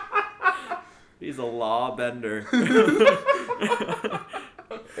 He's a law bender.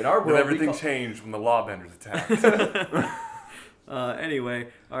 In our But world, everything changed when the lawbenders attacked. Anyway,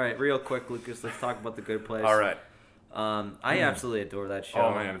 all right, real quick, Lucas. Let's talk about The Good Place. All right. I absolutely adore that show.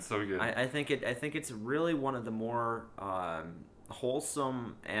 Oh man, it's so good. I think it's really one of the more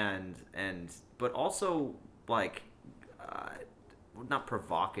wholesome and but also like not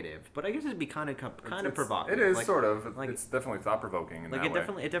provocative, but I guess it'd be kind of provocative. It is like, sort of. like- It's definitely thought provoking in like that it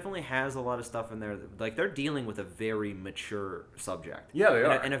way. definitely has a lot of stuff in there. Like they're dealing with a very mature subject. Yeah, they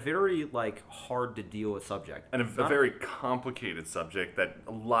are. And a very like hard to deal with subject. And a Not- very complicated subject that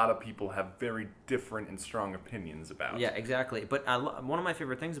a lot of people have very different and strong opinions about. Yeah, exactly. But one of my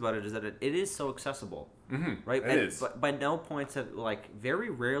favorite things about it is that it is so accessible, right? It is. But by no points have like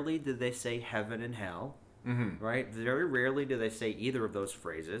very rarely do they say heaven and hell, right? Very rarely do they say either of those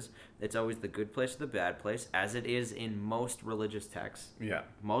phrases. It's always the good place or the bad place, as it is in most religious texts. Yeah.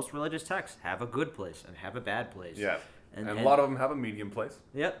 Most religious texts have a good place and have a bad place. Yeah. And a lot of them have a medium place.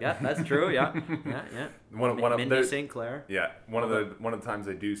 Yep, that's true. Yeah, yeah. One of Mindy their- St. Clair. Yeah, one of the times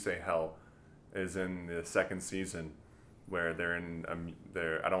they do say hell is in the second season, where they're in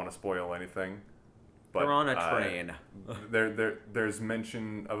I don't want to spoil anything, but They're on a train. There's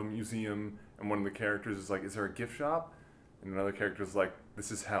mention of a museum, and one of the characters is like, "Is there a gift shop?" And another character is like,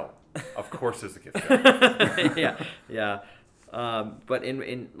 "This is hell. Of course, there's a gift shop." yeah. But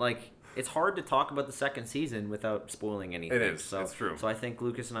in like, it's hard to talk about the second season without spoiling anything. It is. So, It's true. So I think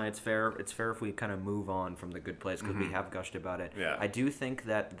Lucas and I, it's fair if we kind of move on from The Good Place because we have gushed about it. Yeah. I do think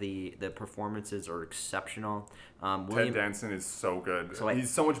that the performances are exceptional. Ted Danson is so good. So He's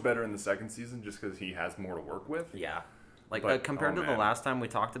so much better in the second season just because he has more to work with. Yeah. Like But, compared to the man. last time we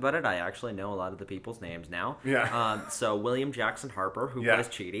talked about it, I actually know a lot of the people's names now. Yeah. So William Jackson Harper, who plays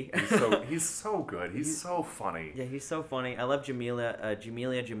Chidi. He's so good. He's so funny. Yeah, he's so funny. I love Jamelia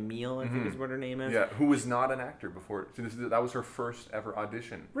Jamil, I think is what her name is. Yeah, who was not an actor before. That was her first ever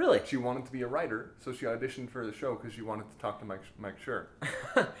audition. Really? She wanted to be a writer, so she auditioned for the show because she wanted to talk to Mike Schur.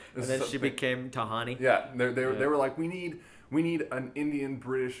 And then she became Tahani. Yeah, they were like, we need an Indian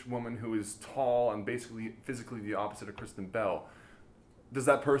British woman who is tall and basically physically the opposite of Kristen Bell. Does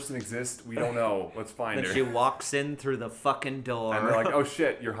that person exist? We don't know. Let's find Then her. she walks in through the fucking door. And they're like, oh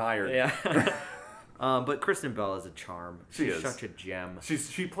shit, you're hired. Yeah. But Kristen Bell is a charm. She She's is. such a gem.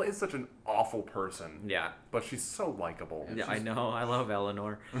 She plays such an awful person. Yeah. But she's so likable. Yeah, I know. I love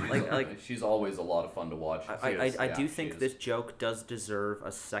Eleanor. Like she's always a lot of fun to watch. I do Yeah, think she this is. joke does deserve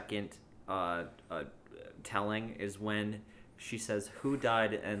a second telling. Is when she says, "Who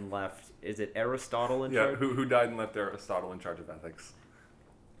died and left?" Is it Aristotle in Yeah, charge? who died and left Aristotle in charge of ethics?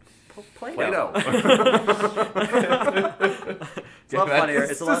 Plato. It's a lot funnier.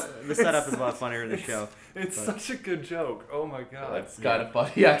 It's a lot. The setup is a lot funnier in the show. It's such a good joke. Oh my god. That's kind of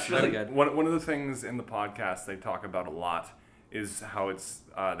funny, actually. Really good. One of the things in the podcast they talk about a lot is how it's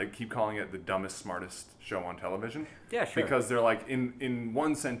they keep calling it the dumbest, smartest show on television. Yeah, sure. Because they're like in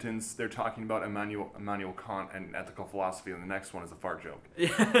one sentence they're talking about Immanuel Kant and ethical philosophy, and the next one is a fart joke.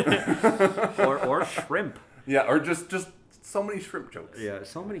 or shrimp. Yeah, or just so many shrimp jokes. Yeah,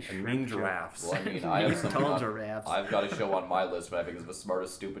 so many And shrimp mean jokes. giraffes. Well, I mean, I have some. Tall giraffes. I've got a show on my list, but I think it's the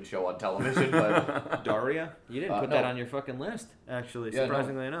smartest, stupid show on television. But Daria? You didn't put no. that on your fucking list, actually, Yeah, no.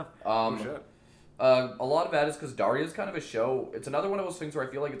 surprisingly enough. Oh shit. a lot of that is because Daria's kind of a show. It's another one of those things where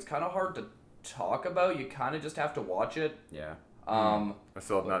I feel like it's kind of hard to talk about. You kind of just have to watch it. Yeah. I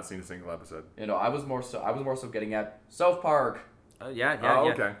still have not seen a single episode. You know, I was more so getting at South Park. Yeah.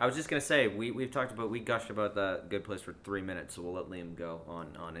 Oh, okay. I was just gonna say we gushed about the Good Place for 3 minutes, so we'll let Liam go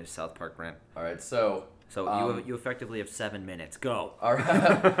on his South Park rant. All right, so So you effectively have 7 minutes. Go. all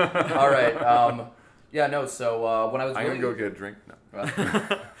right, all right. Yeah, no. So when I was I'm really gonna go get a drink.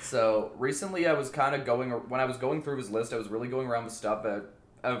 No. So recently, I was kind of when I was going through his list, I was really going around with stuff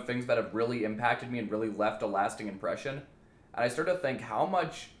of things that have really impacted me and really left a lasting impression. And I started to think how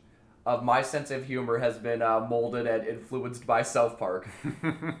much of my sense of humor has been molded and influenced by South Park,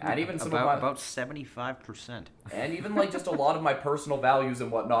 and even some about 75%. and even like just a lot of my personal values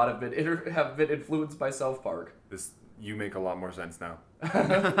and whatnot have been influenced by South Park. You make a lot more sense now.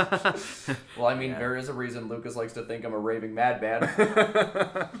 Well, I mean, there is a reason Lucas likes to think I'm a raving madman.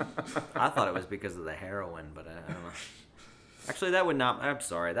 I thought it was because of the heroin, but I don't know. Actually, that would not... I'm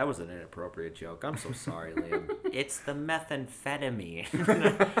sorry. That was an inappropriate joke. I'm so sorry, Liam. It's the methamphetamine.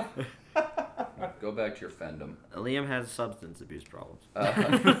 Go back to your fandom. Liam has substance abuse problems.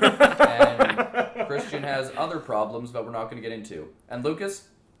 And Christian has other problems that we're not going to get into. And Lucas,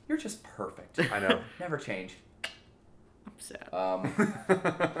 you're just perfect. I know. Never change. I'm sad.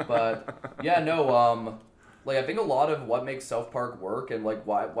 But yeah, no. Like I think a lot of what makes South Park work and like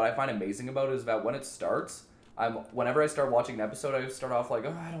what I find amazing about it is that when it starts, whenever I start watching an episode, I start off like,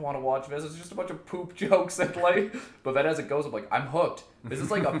 oh, I don't want to watch this. It's just a bunch of poop jokes and like. But then as it goes, I'm like, I'm hooked. This is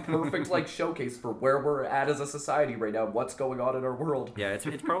like a perfect like showcase for where we're at as a society right now. What's going on in our world? Yeah, it's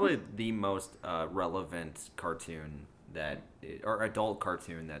probably the most relevant cartoon or adult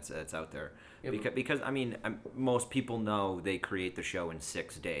cartoon that's out there. Yeah, because I mean, most people know they create the show in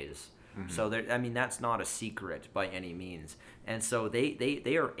 6 days. Mm-hmm. So that's not a secret by any means. And so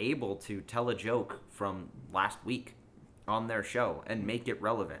they are able to tell a joke from last week on their show and make it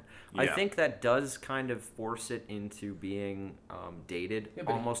relevant. Yeah. I think that does kind of force it into being dated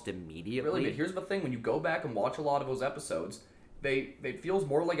almost immediately. Really, but here's the thing: when you go back and watch a lot of those episodes, it feels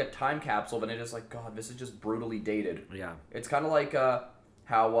more like a time capsule than it is like, God, this is just brutally dated. Yeah, it's kind of like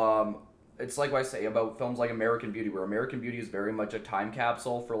how it's like what I say about films like American Beauty, where American Beauty is very much a time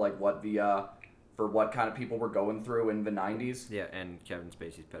capsule for like what for what kind of people were going through in the 90s. Yeah, and Kevin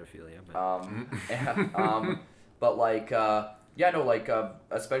Spacey's pedophilia. But like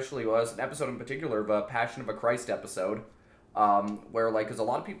especially was an episode in particular, the Passion of a Christ episode, where like because a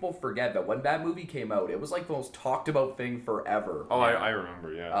lot of people forget that when that movie came out, it was like the most talked about thing forever. Oh, I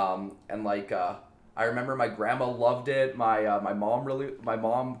remember, yeah. And like I remember my grandma loved it. My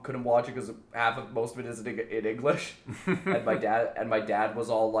mom couldn't watch it because most of it is in English, and my dad was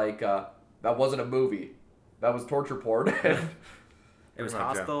all like, that wasn't a movie, that was torture porn. It was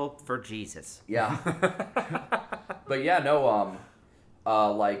hostile for Jesus. Yeah. But yeah, no.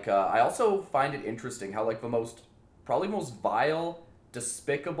 I also find it interesting how like the most vile,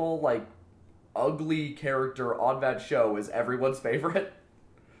 despicable, like ugly character on that show is everyone's favorite.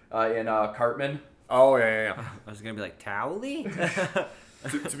 In Cartman. Oh, yeah. I was going to be like, Towley?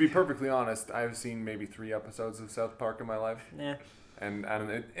 to be perfectly honest, I've seen maybe 3 episodes of South Park in my life. Yeah. And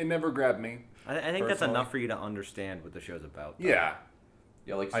it never grabbed me. I think personally. That's enough for you to understand what the show's about. Though. Yeah.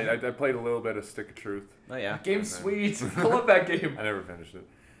 Yeah, like I played a little bit of Stick of Truth. Oh, yeah. Game's sweet. I love that game. I never finished it.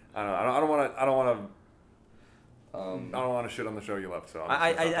 I don't want to shit on the show you love. So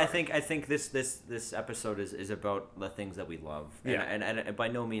I think this episode is about the things that we love. Yeah. And by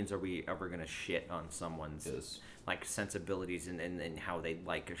no means are we ever gonna shit on someone's like sensibilities and how they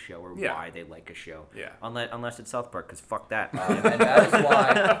like a show or why they like a show. Yeah. Unless it's South Park, because fuck that. And that is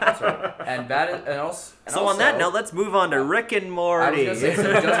why. Sorry. And that is and also. So on that note, let's move on to Rick and Morty. I was gonna say,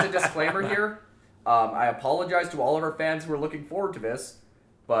 so just a disclaimer here. I apologize to all of our fans who are looking forward to this,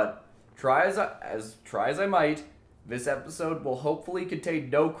 but try as I might. This episode will hopefully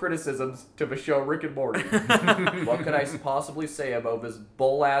contain no criticisms to the show Rick and Morty. What could I possibly say about this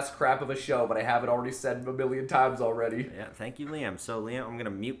bull-ass crap of a show, but I haven't already said a million times already? Yeah, thank you, Liam. So, Liam, I'm going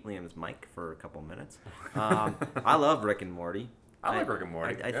to mute Liam's mic for a couple minutes. I love Rick and Morty. I like Rick and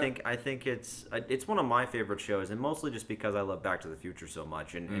Morty. I think it's one of my favorite shows, and mostly just because I love Back to the Future so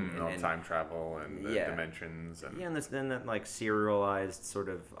much, and time travel and the dimensions, and that like serialized sort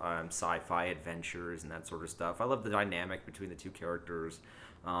of sci-fi adventures and that sort of stuff. I love the dynamic between the two characters,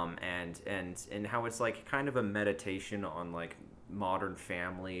 and how it's like kind of a meditation on like modern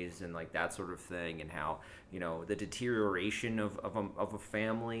families and like that sort of thing, and how the deterioration of a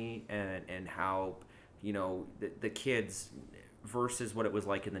family and how the kids versus what it was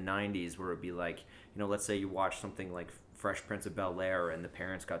like in the 90s, where it'd be like, let's say you watch something like Fresh Prince of Bel-Air and the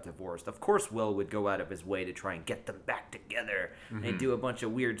parents got divorced. Of course Will would go out of his way to try and get them back together and do a bunch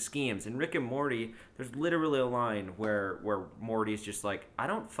of weird schemes. In Rick and Morty, there's literally a line where Morty's just like, I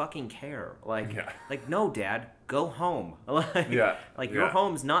don't fucking care. Like, no, Dad, go home. Your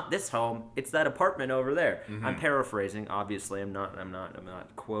home's not this home. It's that apartment over there. I'm paraphrasing, obviously. I'm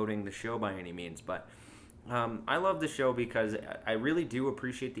not quoting the show by any means, but I love the show because I really do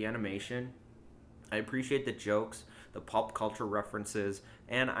appreciate the animation. I appreciate the jokes, the pop culture references,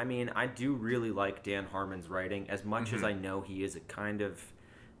 and I mean, I do really like Dan Harmon's writing as much as I know he is a kind of.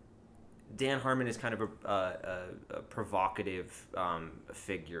 Dan Harmon is kind of a provocative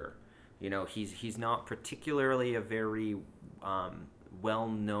figure. You know, he's not particularly a very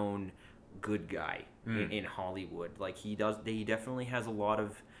well-known good guy in Hollywood. Like he definitely has a lot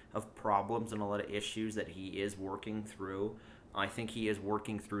of problems and a lot of issues that he is working through. I think he is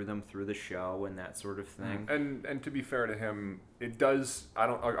working through them through the show and that sort of thing. And to be fair to him, it does.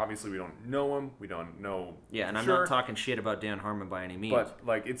 Obviously we don't know him. We don't know. Yeah, and I'm not talking shit about Dan Harmon by any means. But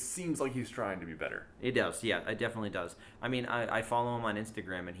like, it seems like he's trying to be better. It does. Yeah, it definitely does. I mean, I follow him on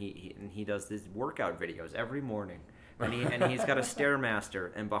Instagram, and he does these workout videos every morning. And he's got a Stairmaster,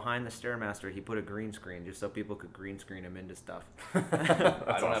 and behind the Stairmaster, he put a green screen just so people could green screen him into stuff.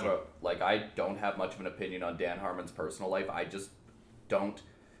 I don't have much of an opinion on Dan Harmon's personal life. I just don't.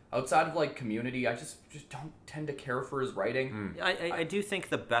 Outside of like Community, I just don't tend to care for his writing. I do think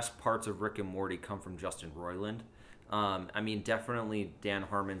the best parts of Rick and Morty come from Justin Roiland. I mean, definitely Dan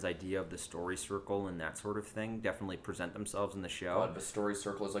Harmon's idea of the story circle and that sort of thing definitely present themselves in the show. God, the story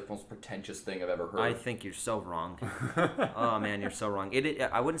circle is like the most pretentious thing I've ever heard. I think you're so wrong. Oh man, you're so wrong.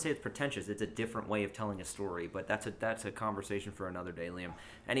 I wouldn't say it's pretentious. It's a different way of telling a story, but that's a conversation for another day, Liam.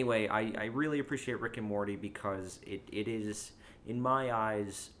 Anyway, I really appreciate Rick and Morty because it is, in my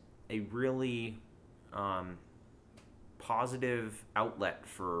eyes, a really positive outlet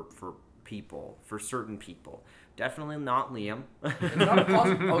for people, for certain people. Definitely not Liam.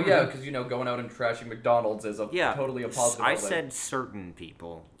 Oh yeah, because going out and trashing McDonald's is totally a positive outlet. I said certain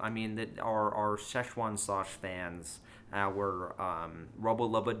people. I mean that our Szechuan sauce fans, our Rubba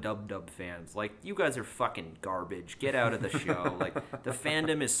Lubba Dub Dub fans. Like, you guys are fucking garbage. Get out of the show. Like, the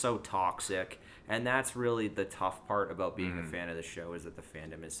fandom is so toxic, and that's really the tough part about being a fan of the show, is that the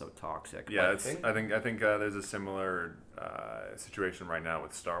fandom is so toxic. Yeah, I think there's a similar situation right now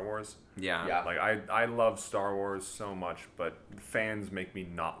with Star Wars. Yeah. Like, I love Star Wars so much, but fans make me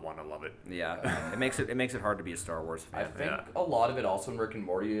not want to love it. Yeah, it makes it hard to be a Star Wars fan. I think a lot of it also in Rick and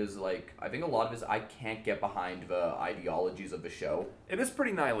Morty is like, I think a lot of it is I can't get behind the ideologies of the show. It is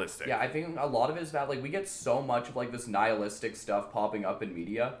pretty nihilistic. Yeah, I think a lot of it is that like we get so much of like this nihilistic stuff popping up in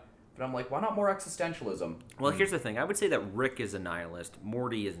media. But I'm like, why not more existentialism? Well, here's the thing. I would say that Rick is a nihilist.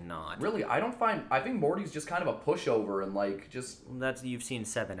 Morty is not. Really, I think Morty's just kind of a pushover and like just... You've seen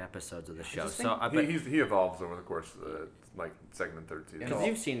 7 episodes of the show. He evolves over the course of the second and third season. Because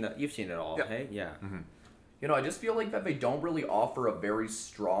you've seen it all, hey? Yeah. Mm-hmm. I just feel like that they don't really offer a very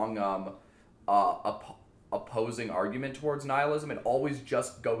strong opposing argument towards nihilism. It always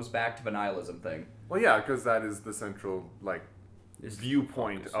just goes back to the nihilism thing. Well, yeah, because that is the central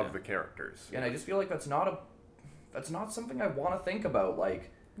viewpoint of the characters. And I just feel like that's not something I want to think about.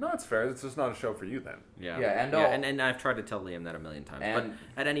 Like, no, it's fair. It's just not a show for you then. Yeah. Yeah, and I've tried to tell Liam that a million times.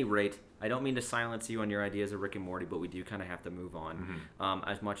 But at any rate, I don't mean to silence you on your ideas of Rick and Morty, but we do kind of have to move on.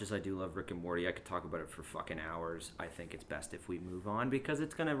 As much as I do love Rick and Morty, I could talk about it for fucking hours. I think it's best if we move on because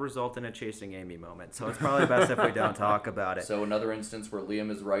it's going to result in a Chasing Amy moment. So it's probably best if we don't talk about it. So another instance where Liam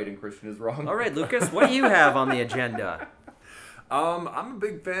is right and Christian is wrong. All right, Lucas, what do you have on the agenda? I'm a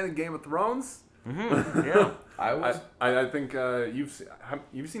big fan of Game of Thrones. Yeah, I think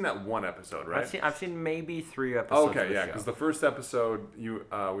you've seen that one episode, right? I've seen maybe 3 episodes. Okay, yeah, because the first episode, we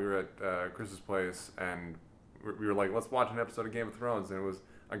were at Chris's place and we were like, let's watch an episode of Game of Thrones, and it was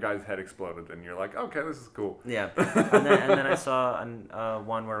a guy's head exploded, and you're like, okay, this is cool. Yeah, and then I saw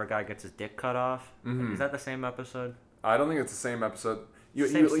one where a guy gets his dick cut off. Is that the same episode? I don't think it's the same episode.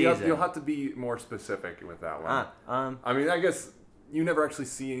 You'll have to be more specific with that one. I mean, I guess you never actually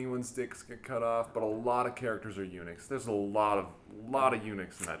see anyone's dicks get cut off, but a lot of characters are eunuchs. There's a lot of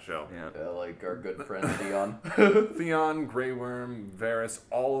eunuchs in that show. Yeah, like our good friend Theon. Theon, Grey Worm, Varys,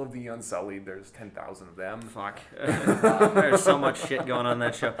 all of the Unsullied. There's 10,000 of them. Fuck. There's so much shit going on in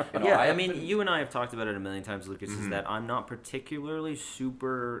that show. I mean, you and I have talked about it a million times, Lucas, is that I'm not particularly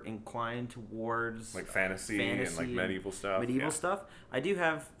super inclined towards like fantasy and like medieval stuff. I do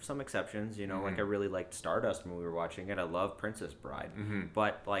have some exceptions, like I really liked Stardust when we were watching it. I love Princess Bride.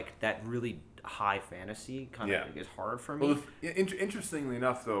 But like that really high fantasy kind of is hard for me. Well, interestingly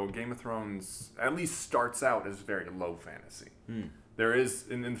enough, though, Game of Thrones at least starts out as very low fantasy. There is,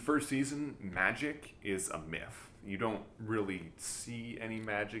 in the first season, magic is a myth. You don't really see any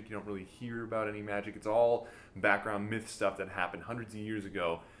magic. You don't really hear about any magic. It's all background myth stuff that happened hundreds of years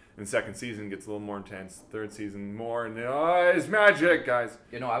ago. And the second season gets a little more intense. Third season more, and it's magic, guys.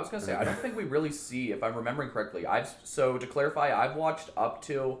 I was gonna say I don't think we really see, if I'm remembering correctly. So to clarify, I've watched up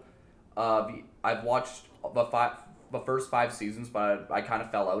to, I've watched the the first 5 seasons, but I kind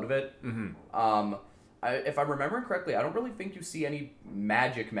of fell out of it. Mm-hmm. If I'm remembering correctly, I don't really think you see any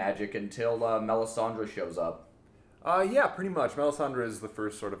magic until Melisandre shows up. Yeah, pretty much. Melisandre is the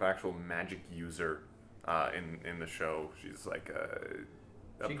first sort of actual magic user in the show. She's like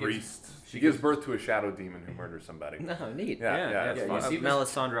a priest. She gives birth to a shadow demon who murders somebody. No, neat. Yeah, it's fun. You see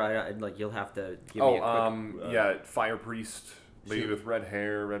Melisandre, you'll have to give me a quick... fire priest, lady with red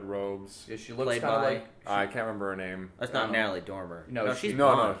hair, red robes. Yeah, she looks kind of like... I can't remember her name. That's not Natalie Dormer. No, she's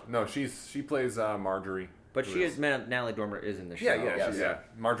no. She plays Marjorie. But Natalie Dormer is in the show. Yeah.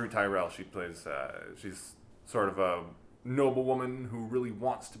 Marjorie Tyrell. She plays. She's sort of a noblewoman who really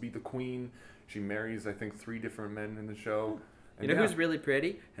wants to be the queen. She marries, I think, 3 different men in the show. And you know who's really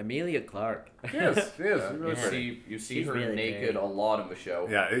pretty? Amelia Clarke. Yes, You see her really naked pretty. a lot in the show.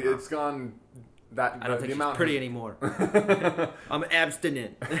 Yeah, it's gone. That I don't think she's pretty anymore. I'm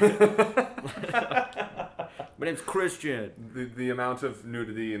abstinent. My name's Christian. The amount of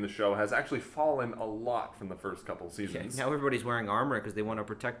nudity in the show has actually fallen a lot from the first couple seasons. Now everybody's wearing armor because they want to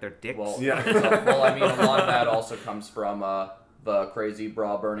protect their dicks. Well, I mean, a lot of that also comes from the crazy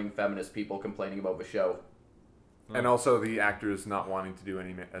bra-burning feminist people complaining about the show. And also the actors not wanting to do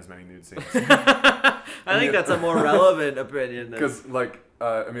as many nude scenes. I think that's a more relevant opinion. Because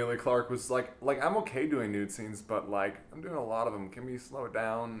Amelia Clarke was like I'm okay doing nude scenes, but like I'm doing a lot of them. Can we slow it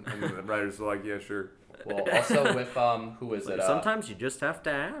down? And the writers were like, yeah, sure. Well, also with who is it? Sometimes you just have to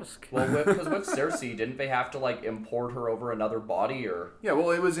ask. Well, because with Cersei, didn't they have to like import her over another body or? Yeah,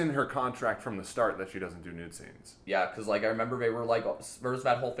 well, it was in her contract from the start that she doesn't do nude scenes. Yeah, because like I remember they were like there was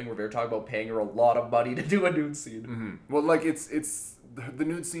that whole thing where they were talking about paying her a lot of money to do a nude scene. Mm-hmm. Well, like it's the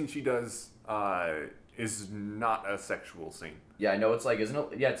nude scene she does is not a sexual scene. Yeah, I know it's like isn't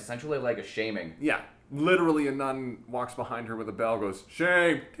it? Yeah, it's essentially like a shaming. Yeah. Literally, a nun walks behind her with a bell, goes,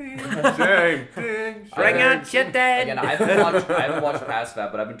 shame, ding, shame, ding, bring out your dead. Again, I haven't watched past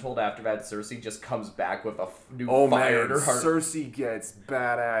that, but I've been told after that Cersei just comes back with a new fire in her heart. Cersei gets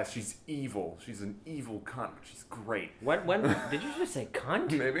badass. She's evil. She's an evil cunt, but she's great. When did you just say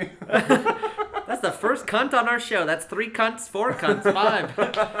cunt? Maybe. That's the first cunt on our show. That's 3 cunts, 4 cunts, 5,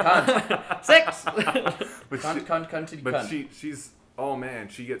 cunt, 6. But she's oh man,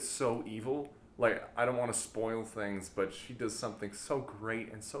 she gets so evil. Like, I don't want to spoil things, but she does something so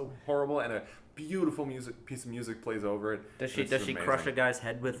great and so horrible, and a beautiful piece of music plays over it. Does she crush a guy's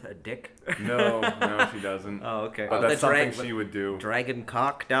head with a dick? No, she doesn't. Oh, okay. But that's something she would do. Dragon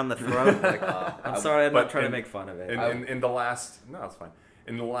cock down the throat? Like, I'm sorry, I'm not trying to make fun of it. In the last... No, it's fine.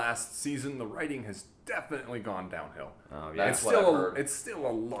 In the last season, the writing has definitely gone downhill. Oh, yeah. It's still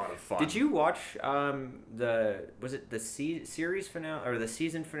a lot of fun. Did you watch was it the series finale or the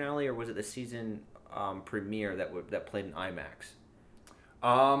season finale, or was it the season premiere that played in IMAX?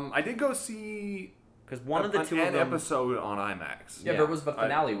 I did go see because one of the two of them episode on IMAX. Yeah, but it was the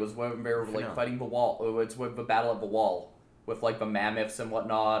finale. It was when they were like fighting the wall. It's with the Battle of the Wall with like the mammoths and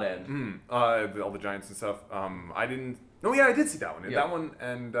whatnot and all the giants and stuff. I didn't. Oh yeah, I did see that one. Yeah. That one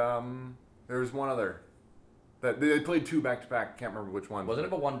and there was one other. That they played 2 back to back. Can't remember which one. Wasn't it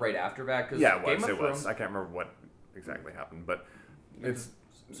the one right after that? Cause yeah, Game of it Thrones... was. I can't remember what exactly happened, but it's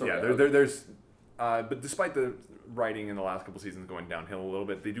Sorry, there's. But despite the writing in the last couple seasons going downhill a little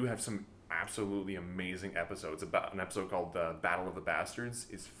bit, they do have some absolutely amazing episodes. About an episode called Battle of the Bastards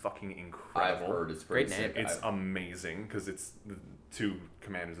is fucking incredible. I've heard it's Great pretty name. sick. It's amazing because it's the 2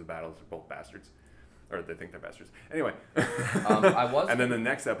 commanders of the battles are both bastards. Or they think they're bastards. Anyway. And then the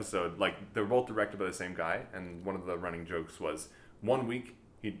next episode, like, they're both directed by the same guy, and one of the running jokes was, one week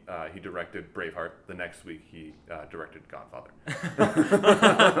he directed Braveheart, the next week he directed Godfather.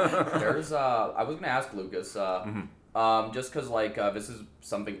 There's I was gonna ask Lucas, just because like this is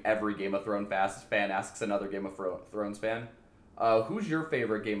something every Game of Thrones fan asks another Game of Thrones fan. Who's your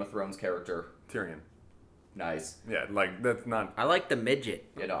favorite Game of Thrones character? Tyrion. Nice. Yeah, like, that's not... I like the midget.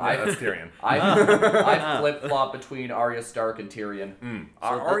 You know, that's Tyrion. I flip-flop between Arya Stark and Tyrion.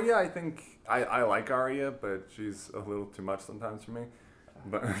 Arya, I think... I like Arya, but she's a little too much sometimes for me.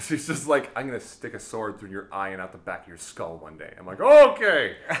 But she's just like, I'm going to stick a sword through your eye and out the back of your skull one day. I'm like,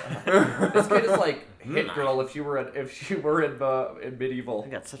 okay! This kid is like Hit Girl if she were in medieval. I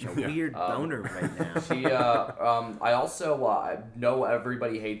got such a weird boner right now. She, I also know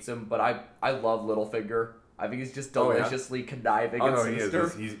everybody hates him, but I love Littlefinger. I think he's just deliciously conniving and sinister.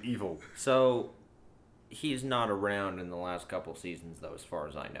 He's evil. So, he's not around in the last couple seasons, though, as far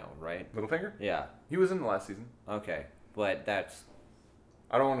as I know, right? Littlefinger? Yeah. He was in the last season. Okay, but that's...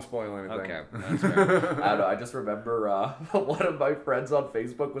 I don't want to spoil anything. Okay, that's fair. I don't know, I just remember one of my friends on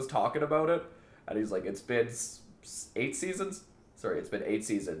Facebook was talking about it, and he's like, it's been 8 seasons? Sorry, it's been 8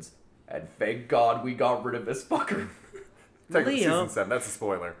 seasons. And thank God we got rid of this fucker. Technically, Leo. season 7. That's a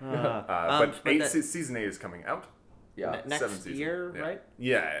spoiler. Season 8 is coming out. Yeah. Next 7 seasons. year, Yeah. right?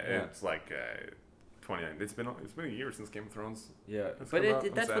 Yeah, it's like 29. It's been a year since Game of Thrones. Yeah, has but come out.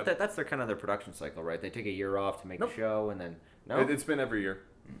 I'm that's sad. that's their kind of their production cycle, right? They take a year off to make Nope. a show, and then It's been every year.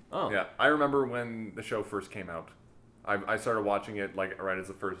 Oh, Yeah, I remember when the show first came out. I started watching it like right as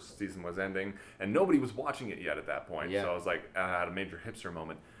the first season was ending, and nobody was watching it yet at that point. Yeah. So I was like, I had a major hipster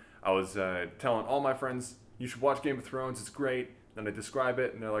moment. I was telling all my friends, you should watch Game of Thrones. It's great. Then I describe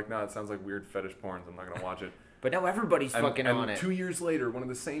it, and they're like, no, it sounds like weird fetish porn, so I'm not gonna watch it. but now everybody's fucking on and it. 2 years later, one of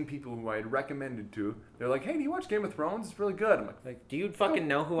the same people who I had recommended to, they're like, hey, do you watch Game of Thrones? It's really good. I'm like, Like, do you fucking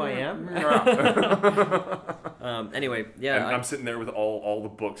know who I am? yeah. Anyway, yeah. And I'm sitting there with all the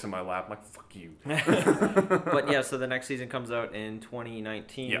books in my lap. I'm like, fuck you. But yeah, so the next season comes out in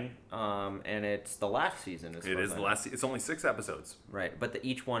 2019. Yeah. And it's the last season. It is the last. It's only 6 episodes. Right, but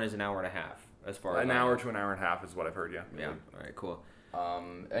each one is an hour and a half, as far as An I hour know. to an hour and a half is what I've heard. Yeah. Yeah. All right. Cool.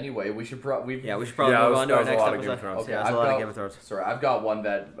 Anyway, we should probably Yeah, we should Yeah, probably that move was- on to that our was a next lot of episode. Game of Thrones. Okay, Yeah, that's I've a lot got, of Game of Thrones. Sorry, I've got one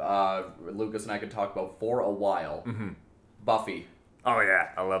that Lucas and I could talk about for a while. Mm-hmm. Buffy. Oh yeah,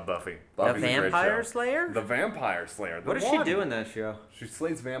 I love Buffy. The Buffy's a great Vampire show. Slayer? The Vampire Slayer. What does she do in that show? She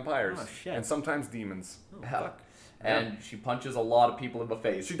slays vampires. Oh, shit. And sometimes demons. Oh, fuck. And she punches a lot of people in the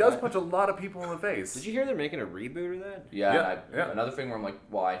face. She does punch a lot of people in the face. Did you hear they're making a reboot of that? Yeah, Yeah, and yeah. Another thing where I'm like,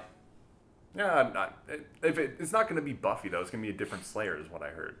 why? Yeah, it's not going to be Buffy though. It's going to be a different Slayer, is what I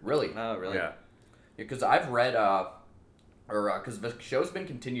heard. Really? Oh, really? Yeah. Because I've read, because the show's been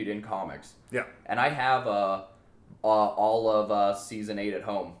continued in comics, Yeah. and I have all of season 8 at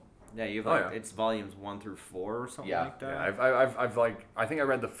home. Yeah, you've Oh, like yeah. it's volumes 1 through 4 or something Yeah. like that. Yeah, I've like I think I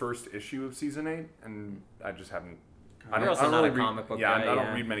read the first issue of season 8, and I just haven't. You're also not really a comic book Yeah, guy, I don't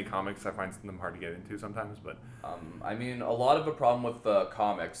yeah. read many comics. I find them hard to get into sometimes, but I mean, a lot of the problem with the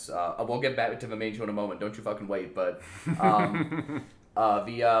comics. We'll get back to the main show in a moment. Don't you fucking wait. But the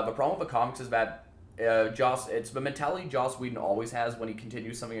problem with the comics is that it's the mentality Joss Whedon always has when he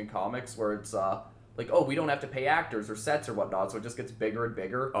continues something in comics, where it's like, oh, we don't have to pay actors or sets or whatnot, so it just gets bigger and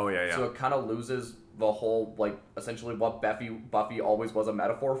bigger. Oh, yeah, yeah. So it kind of loses the whole, like, essentially what Buffy always was a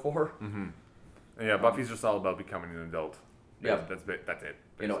metaphor for. yeah, Buffy's just all about becoming an adult. Yeah. That's it.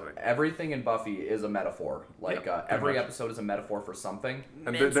 You know, basically. everything in Buffy is a metaphor. Like, Yeah, pretty every much. episode is a metaphor for something.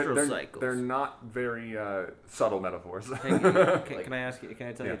 And Menstrual cycles. they're not very subtle metaphors. Hey, can I ask you? Can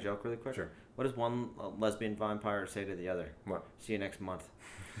I tell you a Yeah. joke really quick? Sure. What does one lesbian vampire say to the other? What? See you next month.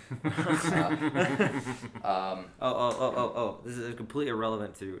 Um, Oh! This is completely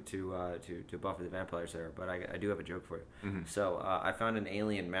irrelevant to Buffy the Vampire Slayer, but I do have a joke for you. So I found an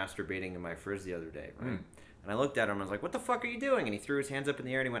alien masturbating in my fridge the other day, right? And I looked at him and I was like, "What the fuck are you doing?" And he threw his hands up in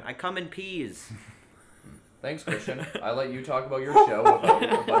the air and he went, "I come in peas." Thanks, Christian. I let you talk about your show without a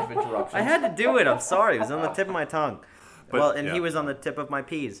bunch of interruptions. I had to do it. I'm sorry. It was on the tip of my tongue. But, and yeah. he was on the tip of my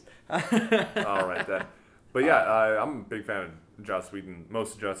peas. All right, then. But yeah, I'm a big fan of Joss Whedon.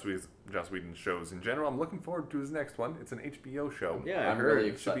 Most of Joss Whedon's shows in general. I'm looking forward to his next one. It's an HBO show. Yeah, I I'm heard. really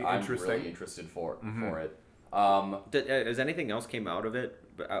it should be I'm interesting. really interested for it. Has anything else came out of it?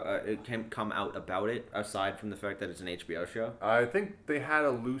 It can come out about it aside from the fact that it's an HBO show. I think they had a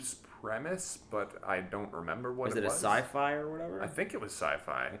loose premise, but I don't remember what Is it it a was. sci-fi or whatever? I think it was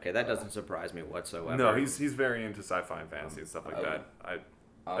sci-fi. Okay, that doesn't surprise me whatsoever. No, he's very into sci-fi and fantasy and stuff like oh. that.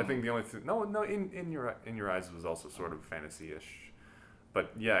 I think the only thing in your eyes was also sort of fantasy-ish,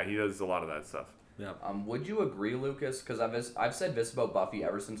 but yeah, he does a lot of that stuff. Yeah. Would you agree, Lucas? Because I've said this about Buffy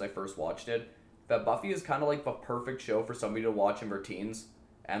ever since I first watched it. That Buffy is kind of like the perfect show for somebody to watch in their teens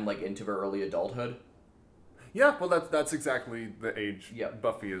and like into their early adulthood. Yeah, well, that's exactly the age Yeah.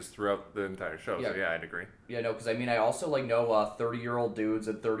 Buffy is throughout the entire show. Yeah. So yeah, I'd agree. Yeah, no, because I mean, I also like know 30-year-old dudes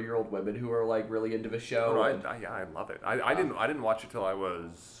and 30-year-old women who are like really into the show. Oh, no, and- I love it. I didn't watch it till I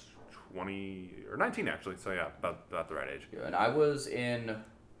was 20 or 19 actually. So yeah, about the right age. and I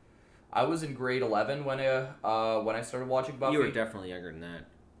was in grade 11 when I started watching Buffy. You were definitely younger than that.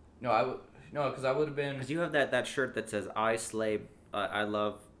 No, because I would have been. Because you have that shirt that says "I slay, I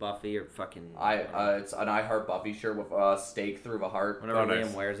love Buffy" or fucking. It's an I Heart Buffy shirt with a stake through the heart. Whenever Oh, Liam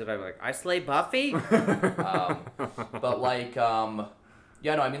nice. wears it, I'm like, "I slay Buffy." But like,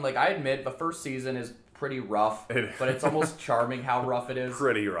 yeah, no, I mean, like, I admit the first season is pretty rough, but it's almost charming how rough it is.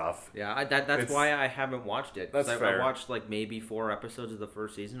 Pretty rough. Yeah, that's It's- why I haven't watched it. 'Cause That's I fair. watched like maybe 4 episodes of the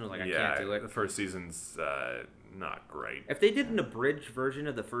first season. I was like, I Yeah, can't do it. the first season's not great. If they did an abridged version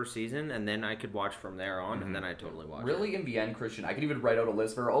of the first season and then I could watch from there on, and then I totally watch it. Really, in the end, Christian, I could even write out a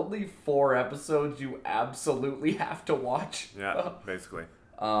list for only 4 episodes you absolutely have to watch. Yeah, basically.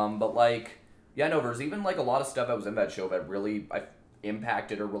 But like, yeah, no, there's even like a lot of stuff that was in that show that really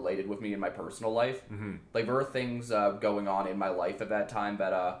impacted or related with me in my personal life. Mm-hmm. Like there were things going on in my life at that time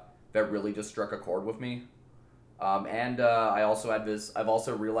that really just struck a chord with me. I also had this. I've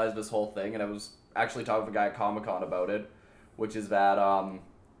also realized this whole thing, and I was actually talking with a guy at Comic-Con about it, which is that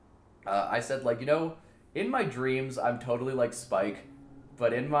I said, like, in my dreams I'm totally like Spike,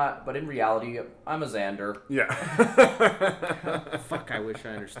 but in reality I'm a Xander. Yeah. Fuck, I wish I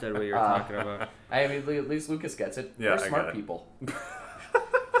understood what you were talking about. I mean, at least Lucas gets it. Yeah, We're I get smart it. people.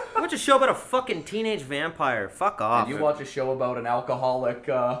 Watch a show about a fucking teenage vampire. Fuck off. And you watch a show about an alcoholic.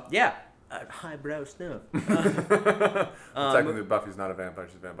 Yeah. Highbrow stuff. Technically, Buffy's not a vampire;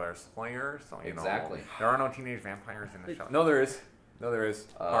 she's a vampire slayer. So Exactly. there are no teenage vampires in the show. No, there is.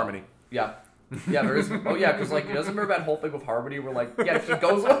 Harmony. Yeah. Yeah, there is. Oh, yeah, because, like, you doesn't remember that whole thing with Harmony where, like, yeah, she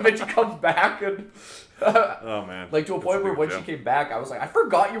goes on and she comes back and... Oh, man. Like, to a point where when she came back, I was like, I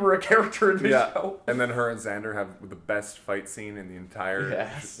forgot you were a character in this show. And then her and Xander have the best fight scene in the entire...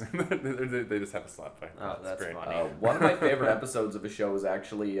 Yes. They just have a slap fight. Oh, that's great. funny. One of my favorite episodes of the show is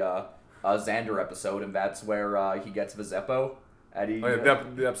actually a Xander episode, and that's where he gets Vizeppo.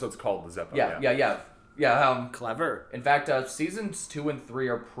 The episode's called the Zeppo. Yeah. Clever. In fact, seasons 2 and 3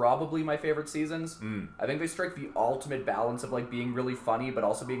 are probably my favorite seasons. I think they strike the ultimate balance of, like, being really funny, but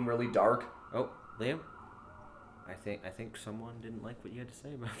also being really dark. Oh, Liam? I think someone didn't like what you had to say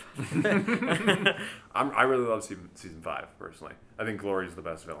about that. I really love season 5, personally. I think Glory's the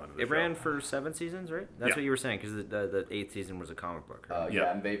best villain of the show. It ran for 7 seasons, right? That's Yeah. what you were saying, because the 8th season was a comic book, right?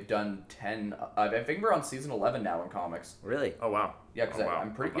 Yeah, and they've done 10... I think we're on season 11 now in comics. Really? Oh, wow. Yeah, because wow.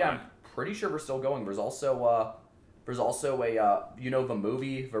 I'm pretty sure we're still going. There's also a the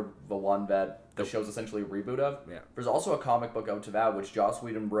movie, the one that the show's essentially a reboot of. Yeah. There's also a comic book out to that which Joss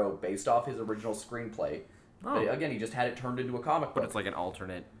Whedon wrote based off his original screenplay. Oh. But again, he just had it turned into a comic book. But it's like an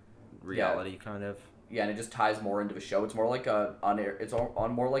alternate reality, kind of. Yeah, and it just ties more into the show. It's more like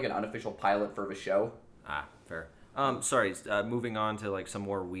more like an unofficial pilot for the show. Ah, fair. Sorry, moving on to like some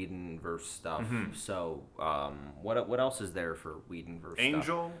more Whedonverse stuff. Mm-hmm. So, what else is there for Whedonverse stuff?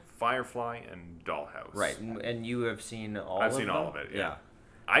 Angel, Firefly, and Dollhouse. Right, and you have seen all. I've of seen them? all of it. Yeah.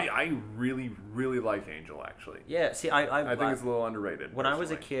 I really, really like Angel, actually. Yeah. See, I think it's a little underrated. When I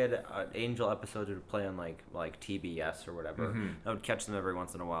was a personally. kid, Angel episodes would play on like TBS or whatever. Mm-hmm. I would catch them every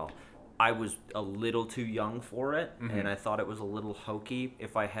once in a while. I was a little too young for it, and I thought it was a little hokey.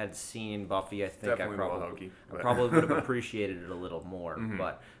 If I had seen Buffy, I think Definitely a little hokey, I but- probably would have appreciated it a little more.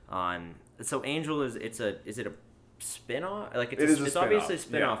 But so Angel is it a spin-off? Like It is a it's spin-off, obviously a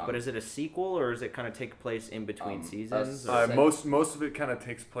spin-off, yeah. but is it a sequel or does it kind of take place in between seasons? Most of it kind of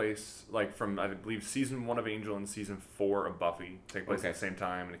takes place like from I believe season 1 of Angel and season 4 of Buffy take place at the same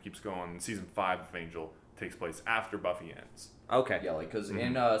time, and it keeps going. Season 5 of Angel takes place after Buffy ends. Okay. Yeah, like because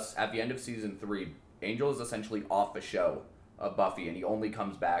in at the end of season 3, Angel is essentially off the show of Buffy, and he only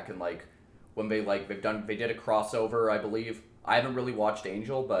comes back and like when they did a crossover, I believe. I haven't really watched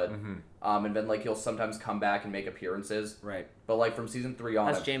Angel, but and then like he'll sometimes come back and make appearances. Right. But like from season 3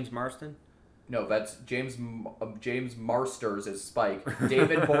 on, That's James Marsden? no, that's James Marsters is Spike.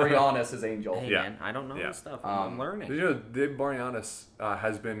 David Boreanaz is Angel. Hey Yeah. man, I don't know Yeah. this stuff. I'm learning. Did you know Dave Boreanaz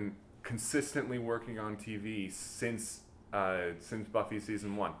has been consistently working on TV since Buffy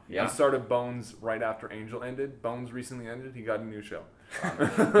season 1. Yeah. He started Bones right after Angel ended. Bones recently ended. He got a new show.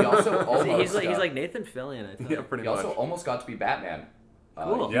 He also almost he's like Nathan Fillion, I think. Yeah, pretty he much. also almost got to be Batman.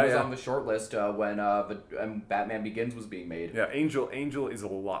 Cool. He was on the short list when Batman Begins was being made. Yeah, Angel is a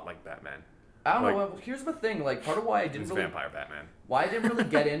lot like Batman. I don't know. Like- Well, here's the thing. Like part of why I didn't He's really vampire Batman. why I didn't really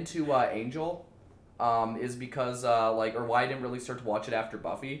get into Angel, is because or why I didn't really start to watch it after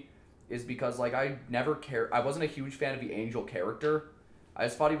Buffy, is because like I wasn't a huge fan of the Angel character. I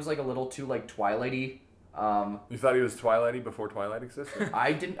just thought he was like a little too like Twilighty. You thought he was Twilighty before Twilight existed?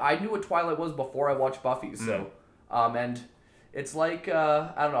 I knew what Twilight was before I watched Buffy. So, and it's like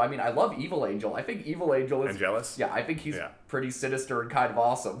I don't know. I mean, I love Evil Angel. I think Evil Angel is Angelus? Yeah, I think he's Yeah. pretty sinister and kind of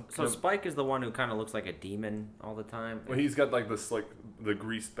awesome. So Spike is the one who kind of looks like a demon all the time. Well, he's got like this like the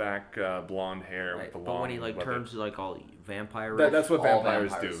greased back blonde hair Right, with the but long. when he like leather- turns like all vampire. That's what All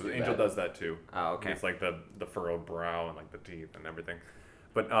vampires vampires do. do Angel that. does that too. Oh, okay. It's like the furrowed brow and like the teeth and everything.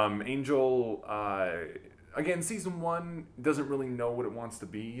 But Angel, again, season 1 doesn't really know what it wants to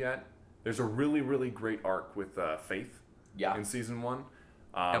be yet. There's a really, really great arc with Faith Yeah. in season 1.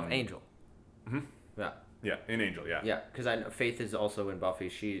 of Angel. Yeah. Yeah, in Angel, yeah. Yeah, because I know Faith is also in Buffy.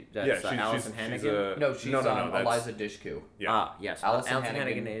 That's Yeah, Allison Hannigan. No, she's that's- Eliza Dushku. Yeah. Ah, yes. Allison Allison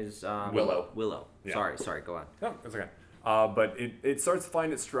Hannigan Hannigan is Willow. Willow. Yeah. Sorry. Go on. No, it's okay. But it starts to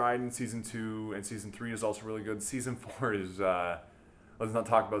find its stride in season 2, and season 3 is also really good. Season 4 is let's not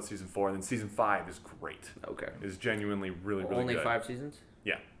talk about season 4. And then season 5 is great. Okay. Is genuinely really good. Only 5 seasons?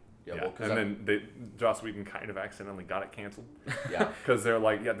 Yeah. Yeah, Yeah. well, and then Joss Whedon kind of accidentally got it canceled. Yeah. Because they're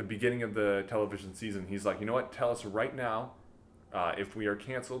like, at the beginning of the television season, he's like, you know what? Tell us right now if we are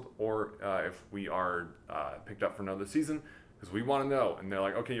canceled or if we are picked up for another season. Because we want to know. And they're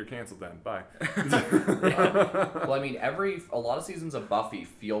like, okay, you're canceled then. Bye. Well, I mean, a lot of seasons of Buffy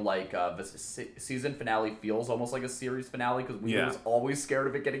feel like the season finale feels almost like a series finale because we was always scared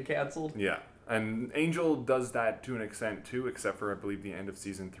of it getting canceled. Yeah. And Angel does that to an extent too, except for I believe the end of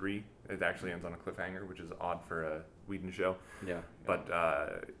season 3. It actually ends on a cliffhanger, which is odd for a Whedon show. Yeah. But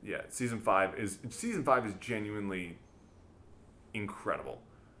season 5 is genuinely incredible.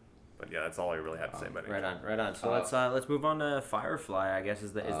 But yeah, that's all I really had to say about it. Right on. So let's move on to Firefly. I guess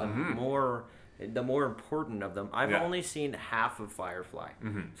is the more important of them. I've only seen half of Firefly,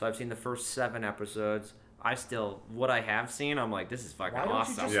 so I've seen the first 7 episodes. What I have seen, I'm like, this is fucking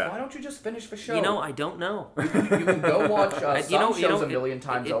awesome. Why don't you just finish the show? I don't know. You can go watch some shows a million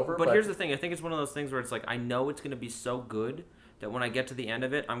times over. But here's the thing. I think it's one of those things where it's like, I know it's going to be so good that when I get to the end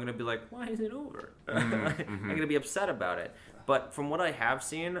of it, I'm going to be like, why is it over? I'm going to be upset about it. But from what I have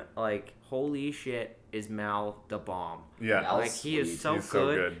seen, like, holy shit, is Mal the bomb. Yeah. Like, he is so He's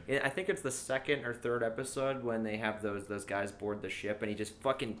good. I think it's the second or third episode when they have those guys board the ship and he just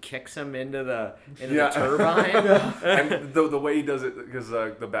fucking kicks him into the turbine. And the way he does it, because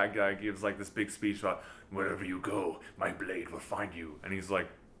the bad guy gives like this big speech about, wherever you go, my blade will find you. And he's like,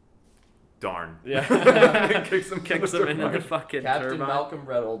 darn. Yeah. kicks him into the fucking Captain turbine. Malcolm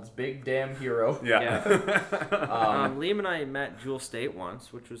Reynolds, big damn hero. Yeah. Liam and I met Jewel State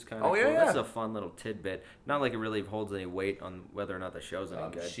once, which was kind of cool. Yeah. That's a fun little tidbit. Not like it really holds any weight on whether or not the show's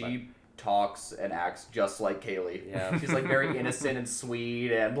any good. She talks and acts just like Kaylee. Yeah. She's like very innocent and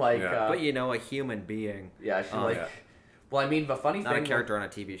sweet and like. But a human being. Yeah, she's Well, I mean, the funny Not thing... a character on a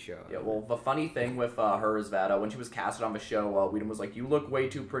TV show. Yeah, well, the funny thing with her is that when she was casted on the show, Whedon was like, you look way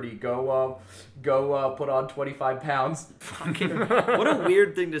too pretty. Go put on 25 pounds. Fucking, what a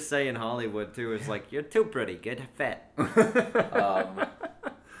weird thing to say in Hollywood, too. It's like, you're too pretty. Get fat.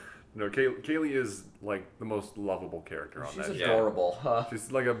 No, Kaylee is like the most lovable character on that show. She's adorable.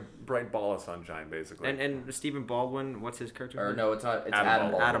 She's like a bright ball of sunshine, basically. And Stephen Baldwin, what's his character? Or no, it's not. It's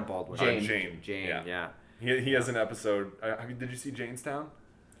Adam Baldwin. Adam Baldwin. Jane. Yeah. He has an episode. Did you see Janestown?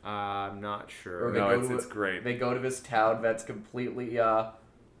 I'm not sure. No, it's great. They go to this town that's completely. They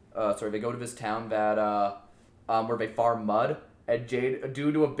go to this town that where they farm mud. And Jade,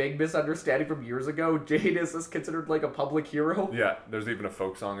 due to a big misunderstanding from years ago, Jade is considered like a public hero. Yeah, there's even a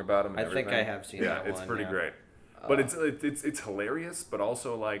folk song about him. And I think I have seen that one. Yeah, it's pretty great. But it's hilarious, but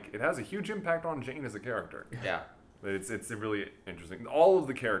also like it has a huge impact on Jane as a character. Yeah. It's really interesting. All of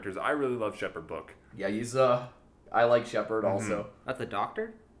the characters, I really love Shepherd Book. Yeah, he's I like Shepherd also. That's the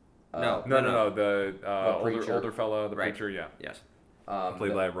doctor? No. The older fella, the preacher. Yeah. Yes.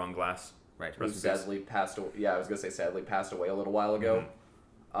 Played by Ron Glass. Right. Who sadly passed away. Yeah, I was gonna say sadly passed away a little while ago.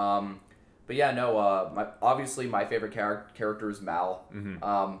 But yeah, no. Obviously my favorite character is Mal.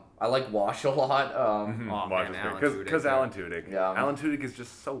 I like Wash a lot. Because Alan Tudyk. Yeah. Alan Tudyk is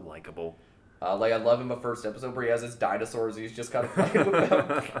just so likable. Like I love him the first episode where he has his dinosaurs. He's just kind of playing with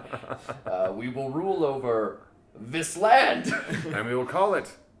them. We will rule over this land, and we will call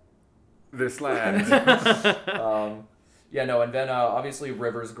it this land. Yeah, no, and then obviously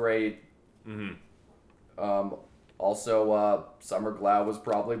River's great. Also, Summer Glau was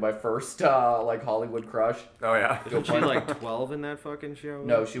probably my first Hollywood crush. Oh yeah. Isn't she like 12 in that fucking show?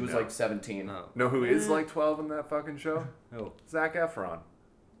 No, she was like 17. Oh. No, who is like 12 in that fucking show? Oh. Zac Efron.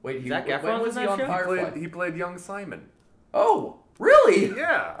 Wait, Zac when Efron was in he that on show? Firefly? He played young Simon. Oh, really?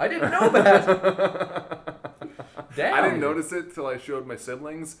 Yeah. I didn't know that. Damn. I didn't notice it till I showed my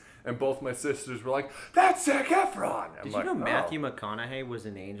siblings, and both my sisters were like, "That's Zac Efron." Did you know Matthew McConaughey was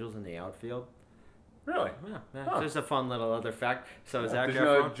in Angels in the Outfield? Really? Yeah. Just a fun little other fact. So Zac Did Efron. you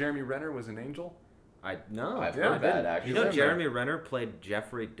know Jeremy Renner was an angel? I've heard that actually. You know Jeremy Renner played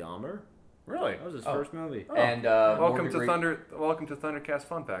Jeffrey Dahmer? Really? That was his first movie. Oh. And welcome to ThunderCast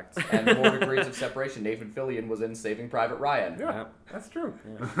Fun Facts. And 4 Degrees of Separation. Nathan Fillion was in Saving Private Ryan. Yeah, that's true.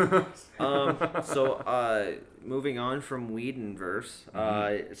 Yeah. So moving on from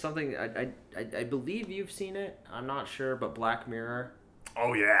Whedonverse, something I believe you've seen it. I'm not sure, but Black Mirror.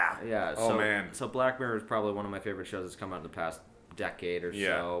 Oh yeah. Yeah. Oh man. So Black Mirror is probably one of my favorite shows that's come out in the past decade or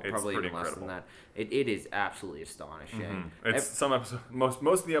so, probably even less than that. It is absolutely astonishing. It's some episodes,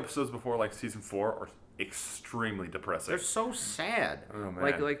 most of the episodes before like season 4 are extremely depressing. They're so sad. Oh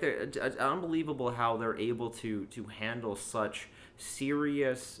man. Like it's unbelievable how they're able to handle such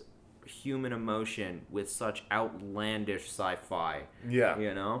serious human emotion with such outlandish sci-fi. Yeah.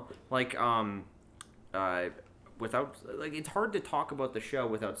 You know? Like, without, like, it's hard to talk about the show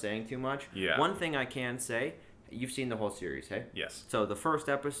without saying too much. Yeah. One thing I can say, you've seen the whole series, hey? Yes. So the first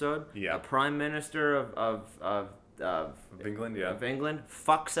episode, Yeah. the Prime Minister of England, yeah. of England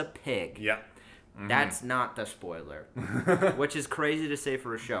fucks a pig. Yeah. That's not the spoiler, which is crazy to say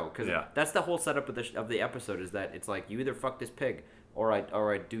for a show, because that's the whole setup of the episode, is that it's like, you either fuck this pig or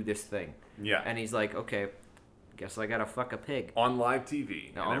I do this thing. Yeah. And he's like, okay, guess I gotta fuck a pig. On live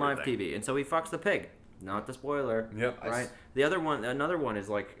TV. On live TV. And so he fucks the pig. Not the spoiler. Yep. Right? Another one is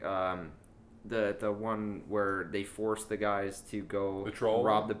like the one where they force the guys to go The troll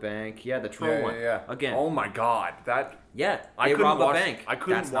rob one? the bank. Yeah, the troll one. Yeah. Again. Oh my God, that. Yeah, I they couldn't rob watch, a bank. I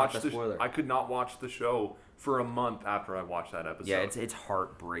couldn't That's watch not the spoiler. I could not watch the show for a month after I watched that episode. Yeah, it's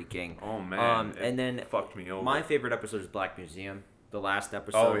heartbreaking. Oh man. And then fucked me over. my favorite episode is Black Museum, the last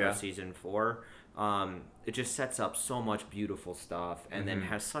episode yeah. of season 4. It just sets up so much beautiful stuff, and then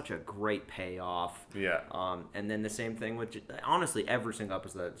has such a great payoff. Yeah. And then the same thing with honestly every single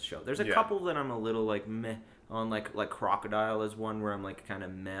episode of the show. There's a Yeah. couple that I'm a little like meh on, like Crocodile is one where I'm like kind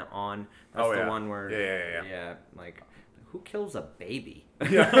of meh on. That's Oh, the yeah. one where Yeah. like, who kills a baby? I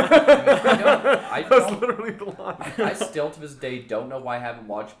That's don't- literally the line. I still to this day don't know why I haven't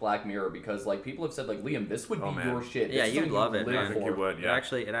watched Black Mirror, because like people have said like, Liam, this would be Oh, man. your shit. Yeah, This is you'd something love it, live man. I think for. you would. Yeah.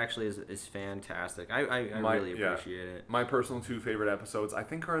 It actually is fantastic. I really appreciate it. My personal 2 favorite episodes, I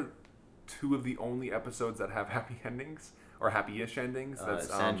think, are 2 of the only episodes that have happy endings or happy-ish endings. That's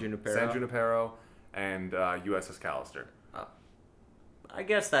San Junipero. San Junipero and USS Callister. I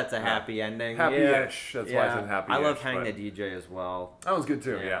guess that's a happy ending. Happy-ish. That's why I said happy-ish. I love Hang but the DJ as well. that was good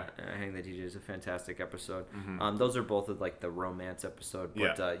too. Yeah. Hang the DJ is a fantastic episode. Those are both of like the romance episode.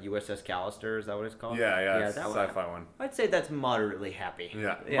 But USS Callister, is that what it's called? Yeah. It's that a sci-fi one. I'd say that's moderately happy.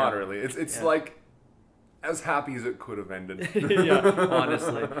 Yeah. Moderately. It's like as happy as it could have ended. Yeah,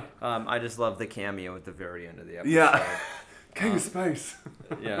 honestly. I just love the cameo at the very end of the episode. Yeah. King of Space.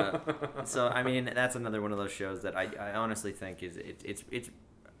 Yeah. So I mean, that's another one of those shows that I honestly think is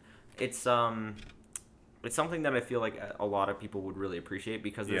it's something that I feel like a lot of people would really appreciate,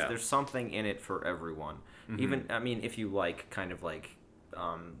 because there's something in it for everyone. Even, I mean, if you like kind of like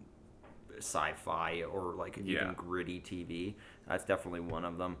sci-fi or like even gritty TV, that's definitely one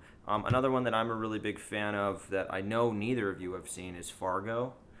of them. Another one that I'm a really big fan of that I know neither of you have seen is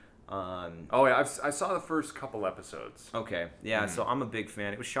Fargo. Oh yeah, I saw the first couple episodes. Okay, yeah, so I'm a big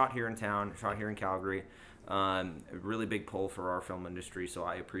fan. It was shot here in town, shot here in Calgary. A really big pull for our film industry, so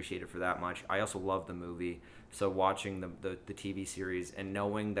I appreciate it for that much. I also love the movie, so watching the TV series and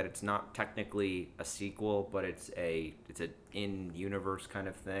knowing that it's not technically a sequel, but it's a in-universe kind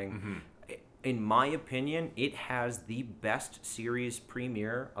of thing. In my opinion, it has the best series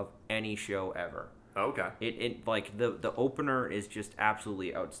premiere of any show ever. Okay. It like the opener is just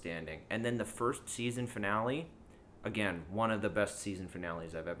absolutely outstanding, and then the first season finale, again, one of the best season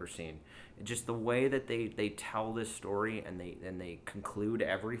finales I've ever seen. Just the way that they tell this story and they conclude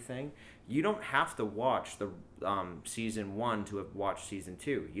everything. You don't have to watch the season 1 to have watched season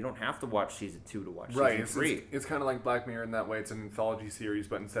 2. You don't have to watch season 2 to watch season 3. It's kind of like Black Mirror in that way. It's an anthology series,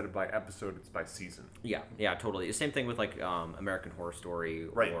 but instead of by episode, it's by season. Yeah, totally. The same thing with like American Horror Story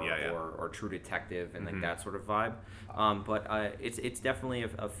or True Detective and like that sort of vibe. But it's definitely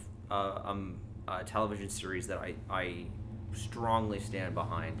a television series that I strongly stand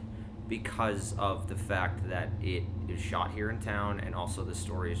behind, because of the fact that it is shot here in town, and also the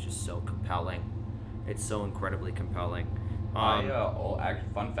story is just so compelling. It's so incredibly compelling.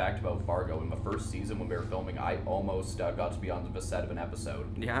 Fun fact about Fargo, in the first season when we were filming, I almost got to be on the set of an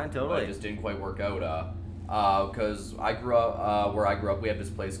episode. Yeah, totally. But it just didn't quite work out. Because I grew up, where I grew up, we had this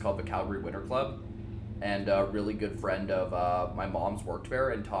place called the Calgary Winter Club, and a really good friend of my mom's worked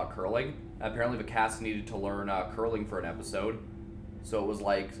there and taught curling. Apparently the cast needed to learn curling for an episode. So it was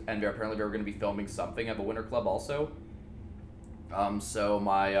like, and apparently they were going to be filming something at the Winter Club also. So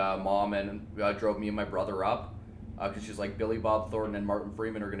my mom drove me and my brother up, because she's like, Billy Bob Thornton and Martin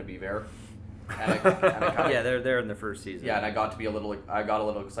Freeman are going to be there. And I kinda, yeah, they're in the first season. Yeah, and I got a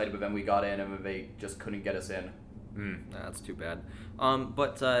little excited, but then we got in and they just couldn't get us in. That's too bad.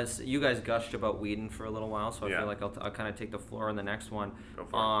 But so you guys gushed about Whedon for a little while, so I feel like I'll kind of take the floor on the next one. Go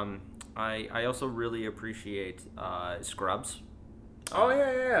for it. I also really appreciate Scrubs. Oh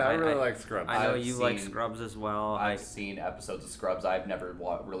yeah. I really like Scrubs. I know I've you like seen- Scrubs as well. I've seen episodes of Scrubs. I've never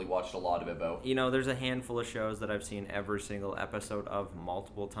really watched a lot of it though. You know, there's a handful of shows that I've seen every single episode of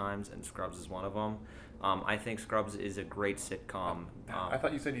multiple times, and Scrubs is one of them. I think Scrubs is a great sitcom. I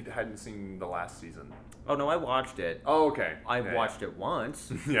thought you said you hadn't seen the last season. Oh no, I watched it. Oh, okay. I've watched it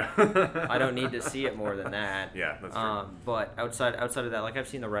once. Yeah. I don't need to see it more than that. Yeah, that's true. But outside of that, like I've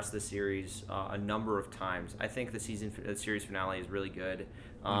seen the rest of the series a number of times. I think the series finale is really good.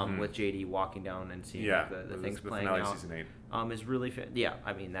 With JD walking down and seeing the things playing finale out. Season 8. Is really yeah.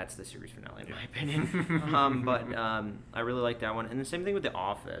 I mean that's the series finale in my opinion. But I really like that one, and the same thing with The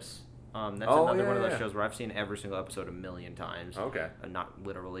Office. That's another one of those shows where I've seen every single episode a million times. Okay. Not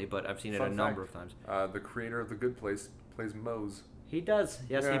literally, but I've seen it Fun a number of times. The creator of The Good Place plays Mose. He does.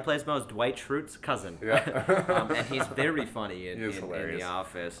 Yes, he plays Mose, Dwight Schrute's cousin. Yeah. And he's very funny in The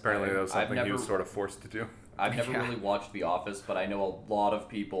Office. Apparently that was something he never- was sort of forced to do. I've never really watched The Office, but I know a lot of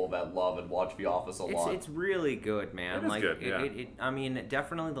people that love and watch The Office a lot. It's really good, man. It is good, yeah. I mean,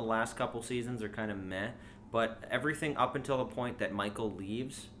 definitely the last couple seasons are kind of meh, but everything up until the point that Michael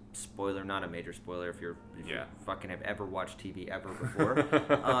leaves. Spoiler, not a major spoiler if you fucking have ever watched TV ever before.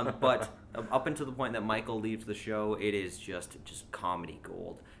 But up until the point that Michael leaves the show, it is just comedy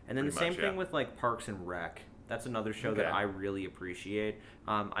gold. And then Pretty the same much, thing yeah. with like Parks and Rec. That's another show that I really appreciate.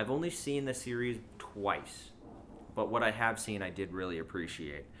 I've only seen the series twice, but what I have seen, I did really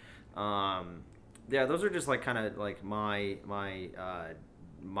appreciate. Yeah, those are just like kind of like my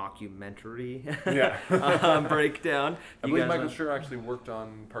mockumentary breakdown. I believe Michael Schur actually worked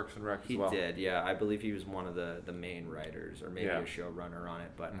on Parks and Rec as well. He did, yeah. I believe he was one of the main writers, or maybe a showrunner on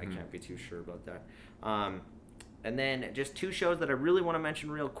it, but I can't be too sure about that. And then just two shows that I really want to mention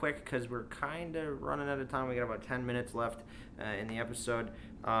real quick because we're kind of running out of time. We got about 10 minutes left in the episode.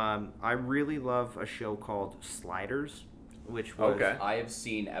 I really love a show called Sliders, which was... I have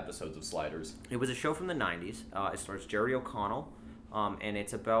seen episodes of Sliders. It was a show from the 90s. It stars Jerry O'Connell. And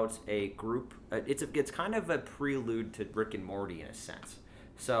it's about a group. It's kind of a prelude to Rick and Morty in a sense.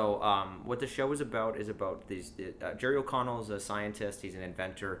 So what the show is about these. Jerry O'Connell is a scientist. He's an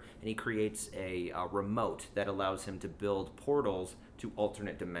inventor, and he creates a remote that allows him to build portals to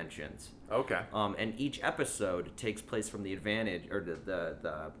alternate dimensions. Okay. And each episode takes place from the advantage or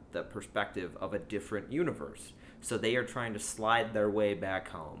the perspective of a different universe. So they are trying to slide their way back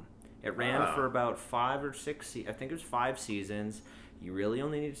home. It ran for about 5 or 6. I think it was 5 seasons. You really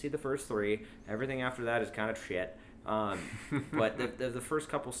only need to see the first 3. Everything after that is kind of shit. But the first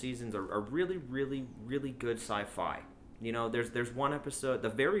couple seasons are really, really, really good sci-fi. You know, there's one episode, the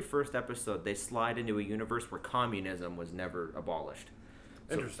very first episode, they slide into a universe where communism was never abolished.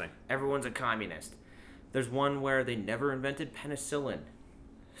 So Interesting. Everyone's a communist. There's one where they never invented penicillin.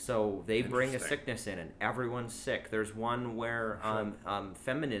 So they bring a sickness in and everyone's sick. There's one where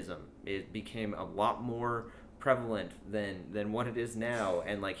feminism became a lot more prevalent than what it is now,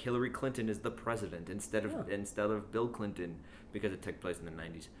 and like Hillary Clinton is the president instead of Bill Clinton because it took place in the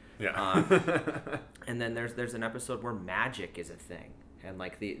 90s. Yeah. And then there's an episode where magic is a thing. And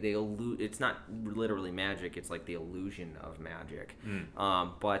like it's not literally magic, it's like the illusion of magic.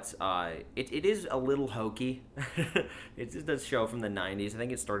 But it is a little hokey. It's just a show from the 90s. I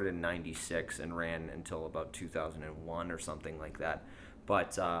think it started in 96 and ran until about 2001 or something like that.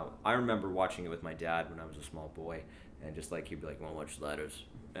 But I remember watching it with my dad when I was a small boy, and just like he'd be like, "You want to watch Sliders?"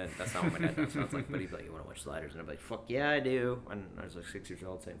 And that's not what my dad sounds like, but he'd be like, "You want to watch Sliders?" And I'd be like, "Fuck yeah, I do." And I was like 6 years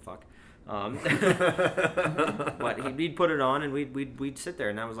old saying "fuck." But he'd put it on and we'd sit there,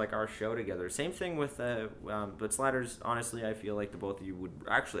 and that was like our show together. Same thing with but Sliders. Honestly, I feel like the both of you would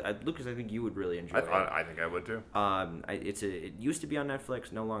actually, Lucas, I think you would really enjoy it. I think I would too. It used to be on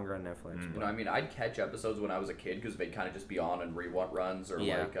Netflix, no longer on Netflix. You know, I mean, I'd catch episodes when I was a kid because they'd kind of just be on and reruns or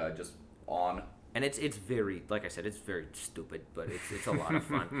just on. And it's very, like I said, it's very stupid, but it's a lot of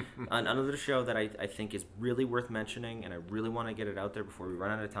fun. Another show that I think is really worth mentioning, and I really want to get it out there before we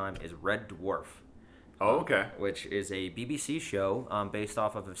run out of time, is Red Dwarf. Oh, okay. Which is a BBC show based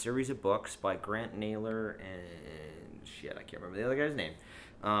off of a series of books by Grant Naylor and I can't remember the other guy's name.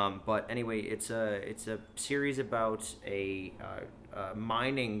 But anyway, it's a series about a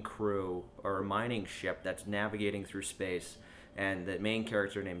mining crew or a mining ship that's navigating through space. And the main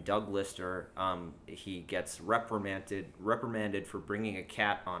character named Doug Lister, he gets reprimanded for bringing a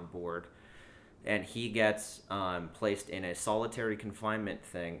cat on board, and he gets placed in a solitary confinement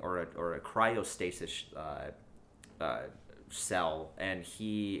thing or a cryostasis cell, and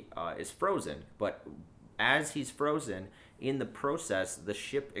he is frozen. But as he's frozen, in the process, the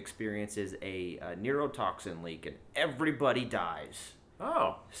ship experiences a neurotoxin leak, and everybody dies.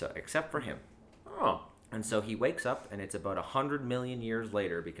 Oh. So except for him. Oh. And so he wakes up, and it's about 100 million years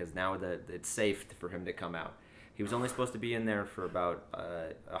later because now it's safe for him to come out. He was only supposed to be in there for about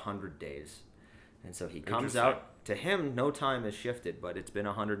 100 days. And so he comes out. To him, no time has shifted, but it's been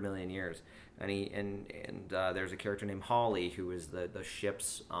 100 million years. And there's a character named Holly who is the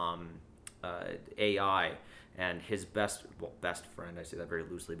ship's AI, and his best friend, I say that very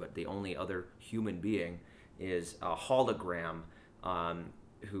loosely, but the only other human being is a hologram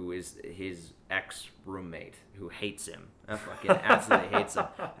who is his ex-roommate who hates him. Fucking absolutely hates him.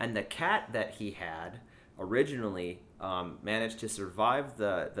 And the cat that he had originally managed to survive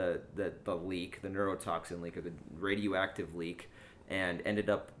the leak, the neurotoxin leak, or the radioactive leak, and ended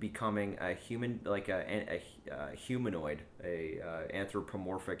up becoming a human, like a humanoid, a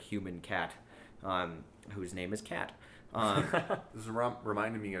anthropomorphic human cat, whose name is Cat. This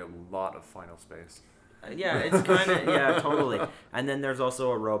reminded me a lot of Final Space. Yeah, it's kind of, yeah, totally. And then there's also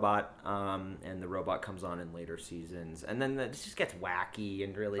a robot, and the robot comes on in later seasons. And then it just gets wacky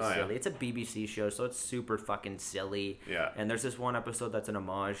and really silly. Yeah. It's a BBC show, so it's super fucking silly. Yeah. And there's this one episode that's an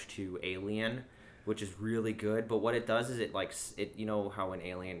homage to Alien, which is really good. But what it does is it you know how in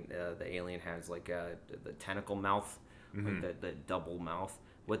Alien, the alien has like the tentacle mouth, like the double mouth.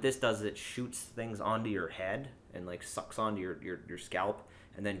 What this does is it shoots things onto your head and like sucks onto your scalp,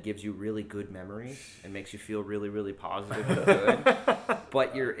 and then gives you really good memories and makes you feel really, really positive and good.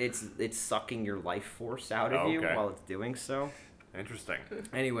 But it's sucking your life force out of you while it's doing so. Interesting.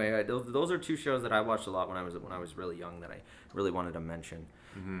 Anyway, those are two shows that I watched a lot when I was really young that I really wanted to mention.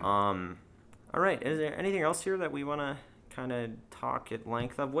 Mm-hmm. All right, is there anything else here that we want to kind of talk at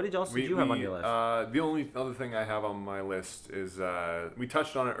length of? What else did you have on your list? The only other thing I have on my list is we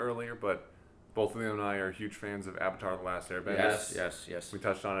touched on it earlier, but both of them and I are huge fans of Avatar: The Last Airbender. Yes. We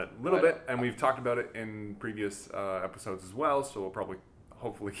touched on it a little bit, and we've talked about it in previous episodes as well, so we'll probably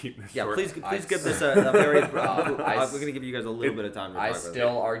hopefully keep this short. Please give this a very... we're going to give you guys a little bit of time to talk about it. I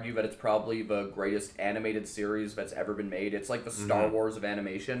still argue that it's probably the greatest animated series that's ever been made. It's like the Star Wars of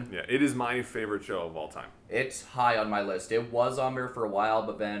animation. Yeah, it is my favorite show of all time. It's high on my list. It was on there for a while,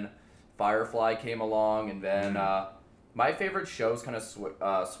 but then Firefly came along, and then my favorite shows kind of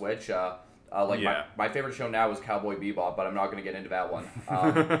switch. My favorite show now is Cowboy Bebop, but I'm not going to get into that one.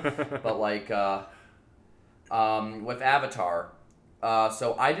 But with Avatar,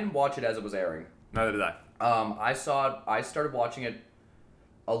 so I didn't watch it as it was airing. Neither did I. I started watching it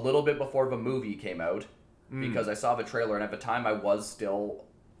a little bit before the movie came out because I saw the trailer, and at the time I was still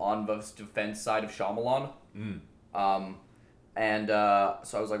on the defense side of Shyamalan.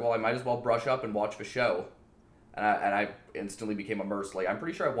 So I was like, well, I might as well brush up and watch the show. And I instantly became immersed. Like, I'm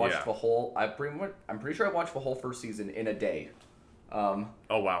pretty sure I watched the whole. I'm pretty sure I watched the whole first season in a day. Oh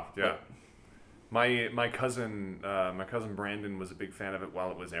wow! Yeah, my cousin Brandon was a big fan of it while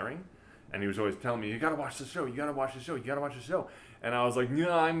it was airing, and he was always telling me, "You gotta watch the show. You gotta watch the show. You gotta watch the show." And I was like,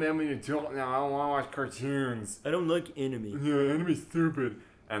 "No, I'm an adult now. I don't want to watch cartoons. I don't like anime. Yeah, anime's stupid."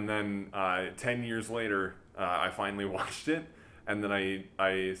 And then 10 years later, I finally watched it. And then I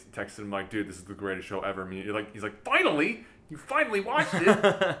texted him like, dude, this is the greatest show ever. He's like, finally, you finally watched it,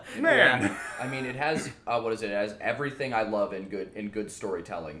 man. Yeah. I mean, it has It has everything I love in good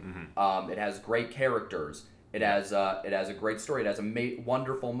storytelling. It has great characters. It has a great story. It has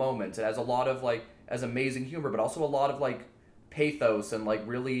wonderful moments. It has a lot of has amazing humor, but also a lot of pathos and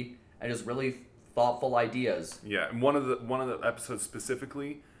really thoughtful ideas. Yeah, and one of the episodes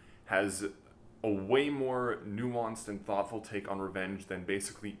specifically has a way more nuanced and thoughtful take on revenge than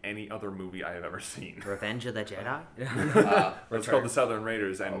basically any other movie I have ever seen. Revenge of the Jedi? It's called The Southern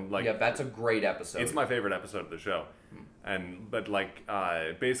Raiders, and yeah, that's a great episode. It's my favorite episode of the show, but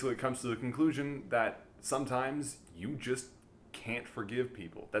basically it comes to the conclusion that sometimes you just can't forgive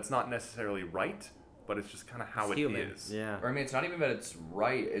people. That's not necessarily right, but it's just kind of how it is. Yeah. Or I mean, it's not even that it's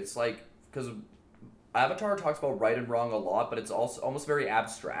right. It's because Avatar talks about right and wrong a lot, but it's also almost very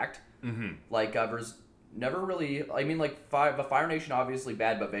abstract. There's never really. I mean, the Fire Nation obviously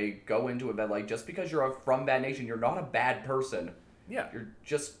bad, but they go into it that just because you're from that nation, you're not a bad person. Yeah, you're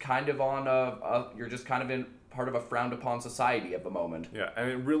just kind of you're just kind of in part of a frowned upon society at the moment. Yeah, and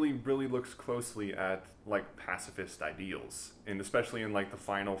it really, really looks closely at pacifist ideals, and especially in the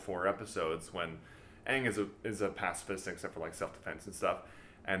final 4 episodes when Aang is a pacifist except for self-defense and stuff.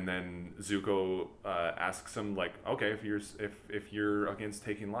 And then Zuko asks him okay, if you're against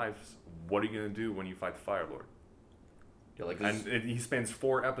taking lives, what are you gonna do when you fight the Fire Lord? And he spends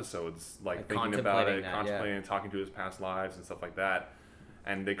 4 episodes thinking about it, contemplating and talking to his past lives and stuff like that.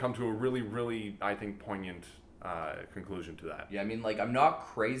 And they come to a really, really, I think, poignant conclusion to that. Yeah, I mean, I'm not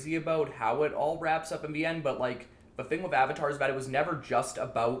crazy about how it all wraps up in the end, but the thing with Avatar is that it was never just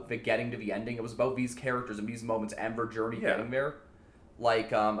about the getting to the ending. It was about these characters and these moments and their journey getting there.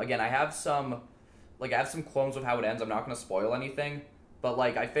 Like, again, I have some clones of how it ends. I'm not going to spoil anything, but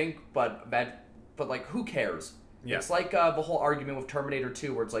like but who cares? Yeah. It's like the whole argument with Terminator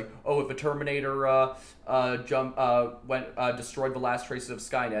 2, where it's like, oh, if a Terminator destroyed the last traces of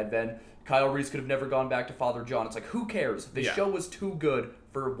Skynet, then Kyle Reese could have never gone back to Father John. It's like, who cares? The show was too good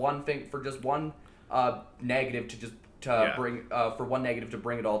for just one negative to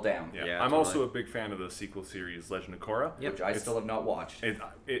bring it all down. Yeah, I'm also a big fan of the sequel series Legend of Korra, which I still have not watched. It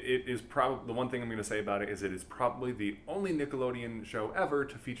is probably the one thing I'm going to say about it is it is probably the only Nickelodeon show ever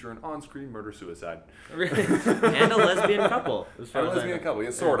to feature an on-screen murder-suicide and a lesbian couple.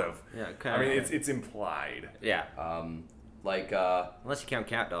 Yeah, sort of. Yeah, I mean, it's implied. Yeah. Unless you count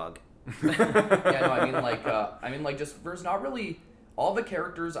Cat Dog. I mean, just there's not really. All the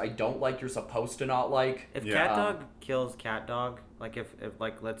characters I don't like, you're supposed to not like. If Cat Dog kills Cat Dog, like if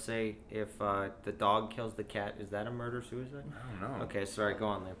let's say if the dog kills the cat, is that a murder-suicide? I don't know. Okay, sorry, go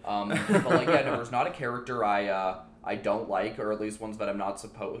on, Liam. But there's not a character I don't like, or at least ones that I'm not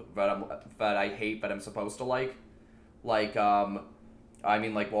that I hate that I'm supposed to like. My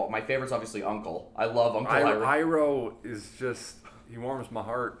favorite's obviously Uncle. I love Uncle Iroh. Iroh is just. He warms my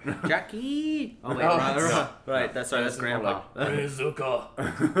heart. Jackie! Oh, wait, right. That's Grandpa.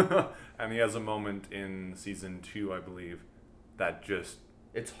 Zuka. And he has a moment in season 2, I believe, that just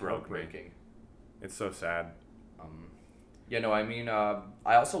broke me. It's so sad. I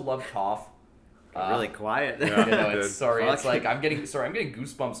also love Toph. Really quiet. I'm getting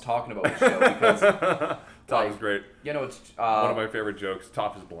goosebumps talking about the show because Toph is great. It's one of my favorite jokes.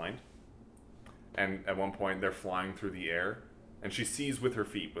 Toph is blind, and at one point they're flying through the air. And she sees with her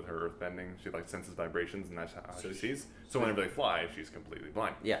feet, with her earth bending. She senses vibrations, and that's how she sees. So whenever they fly, she's completely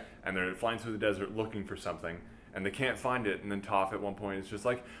blind. Yeah. And they're flying through the desert looking for something, and they can't find it. And then Toph at one point is just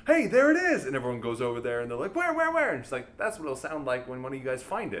like, "Hey, there it is!" And everyone goes over there, and they're like, "Where?" And she's like, "That's what it'll sound like when one of you guys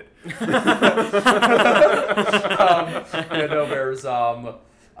find it." There's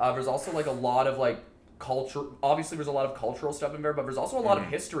also a lot of culture. Obviously, there's a lot of cultural stuff in there, but there's also a lot of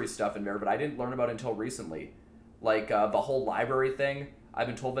history stuff in there. But I didn't learn about until recently. The whole library thing, I've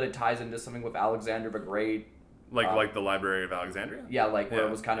been told that it ties into something with Alexander the Great. Like the Library of Alexandria? Yeah, where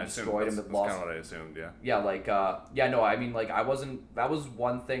it was kind of destroyed and lost. That's kind of what I assumed, yeah. Yeah, I wasn't, that was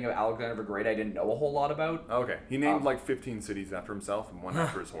one thing of Alexander the Great I didn't know a whole lot about. Okay. He named 15 cities after himself and one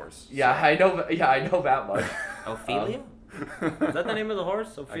after his horse. Yeah, I know that much. Ophelia? Is that the name of the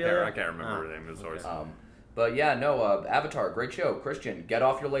horse? Ophelia? I can't remember the name of his horse. But yeah, Avatar, great show. Christian, get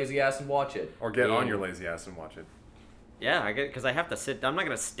off your lazy ass and watch it. Or get on your lazy ass and watch it. Yeah, I get because I have to sit down. I'm not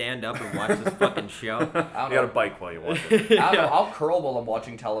going to stand up and watch this fucking show. You got to bike while you watch it. I don't know. I'll curl while I'm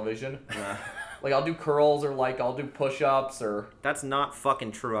watching television. I'll do curls or I'll do push-ups or... That's not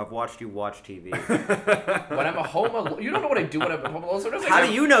fucking true. I've watched you watch TV. When I'm home alone... You don't know what I do when I'm home alone. So how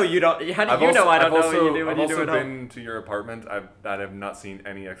do you know you don't... How do you know I don't know what you do when you do at home? I've also been to your apartment. I have not seen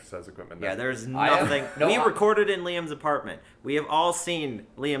any exercise equipment there. Yeah, there's nothing... We recorded in Liam's apartment. We have all seen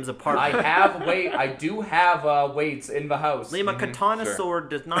Liam's apartment. I do have weights in the house. Liam, a katana sword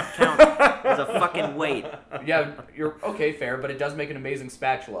does not count as a fucking weight. Yeah, you're... Okay, fair, but it does make an amazing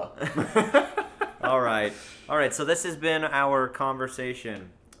spatula. All right. So this has been our conversation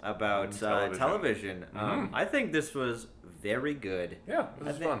about television. I think this was very good. Yeah,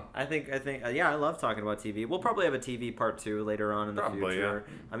 this was fun. I think. I love talking about TV. We'll probably have a TV part 2 later on in the future.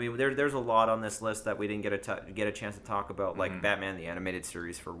 Yeah. I mean, there's a lot on this list that we didn't get a chance to talk about, like Batman the Animated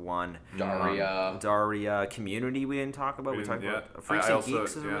Series for one. Daria, Community we didn't talk about. We talked about Freaks and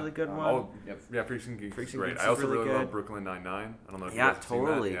Geeks is a really good one. Freaks and Geeks is great. I also really love Brooklyn Nine-Nine. I don't know if you guys have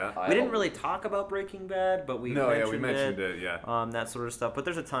totally. seen that. Yeah. We didn't really talk about Breaking Bad, but we mentioned it. Yeah. That sort of stuff. But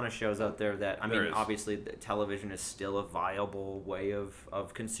there's a ton of shows out there that obviously television is still a viable way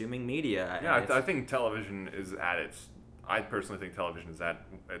of consuming media. Yeah, I think television is at its... I personally think television is at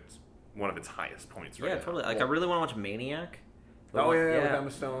one of its highest points right now. Yeah, totally. I really want to watch Maniac. With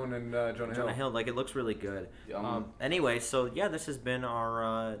Emma Stone and Jonah Hill. It looks really good. Anyway, so this has been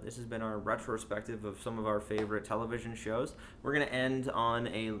our retrospective of some of our favorite television shows. We're gonna end on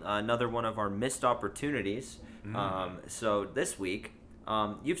another one of our missed opportunities. So this week,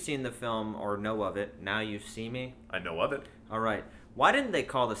 you've seen the film or know of it. Now You See Me. I know of it. All right. Why didn't they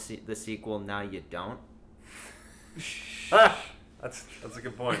call the sequel Now You Don't? That's a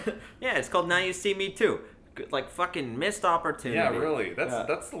good point. Yeah, it's called Now You See Me Too. Fucking missed opportunity. Yeah, really.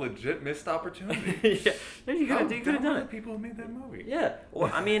 That's a legit missed opportunity. Yeah, you could have done it. People who made that movie. Yeah.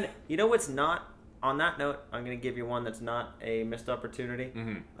 Well, I mean, you know what's not? On that note, I'm gonna give you one that's not a missed opportunity.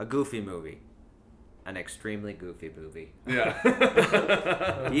 A Goofy movie. an extremely goofy movie.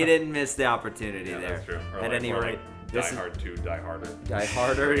 Yeah. You didn't miss the opportunity Yeah, there. that's true. Or At like, any or rate, like this Die is Hard 2, Die Harder. Die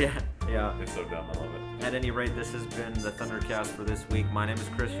Harder. Yeah, yeah. It's so dumb. I love it. At any rate, this has been the ThunderCast for this week. My name is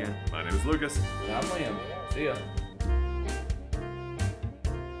Christian. My name is Lucas. And I'm Liam. See ya.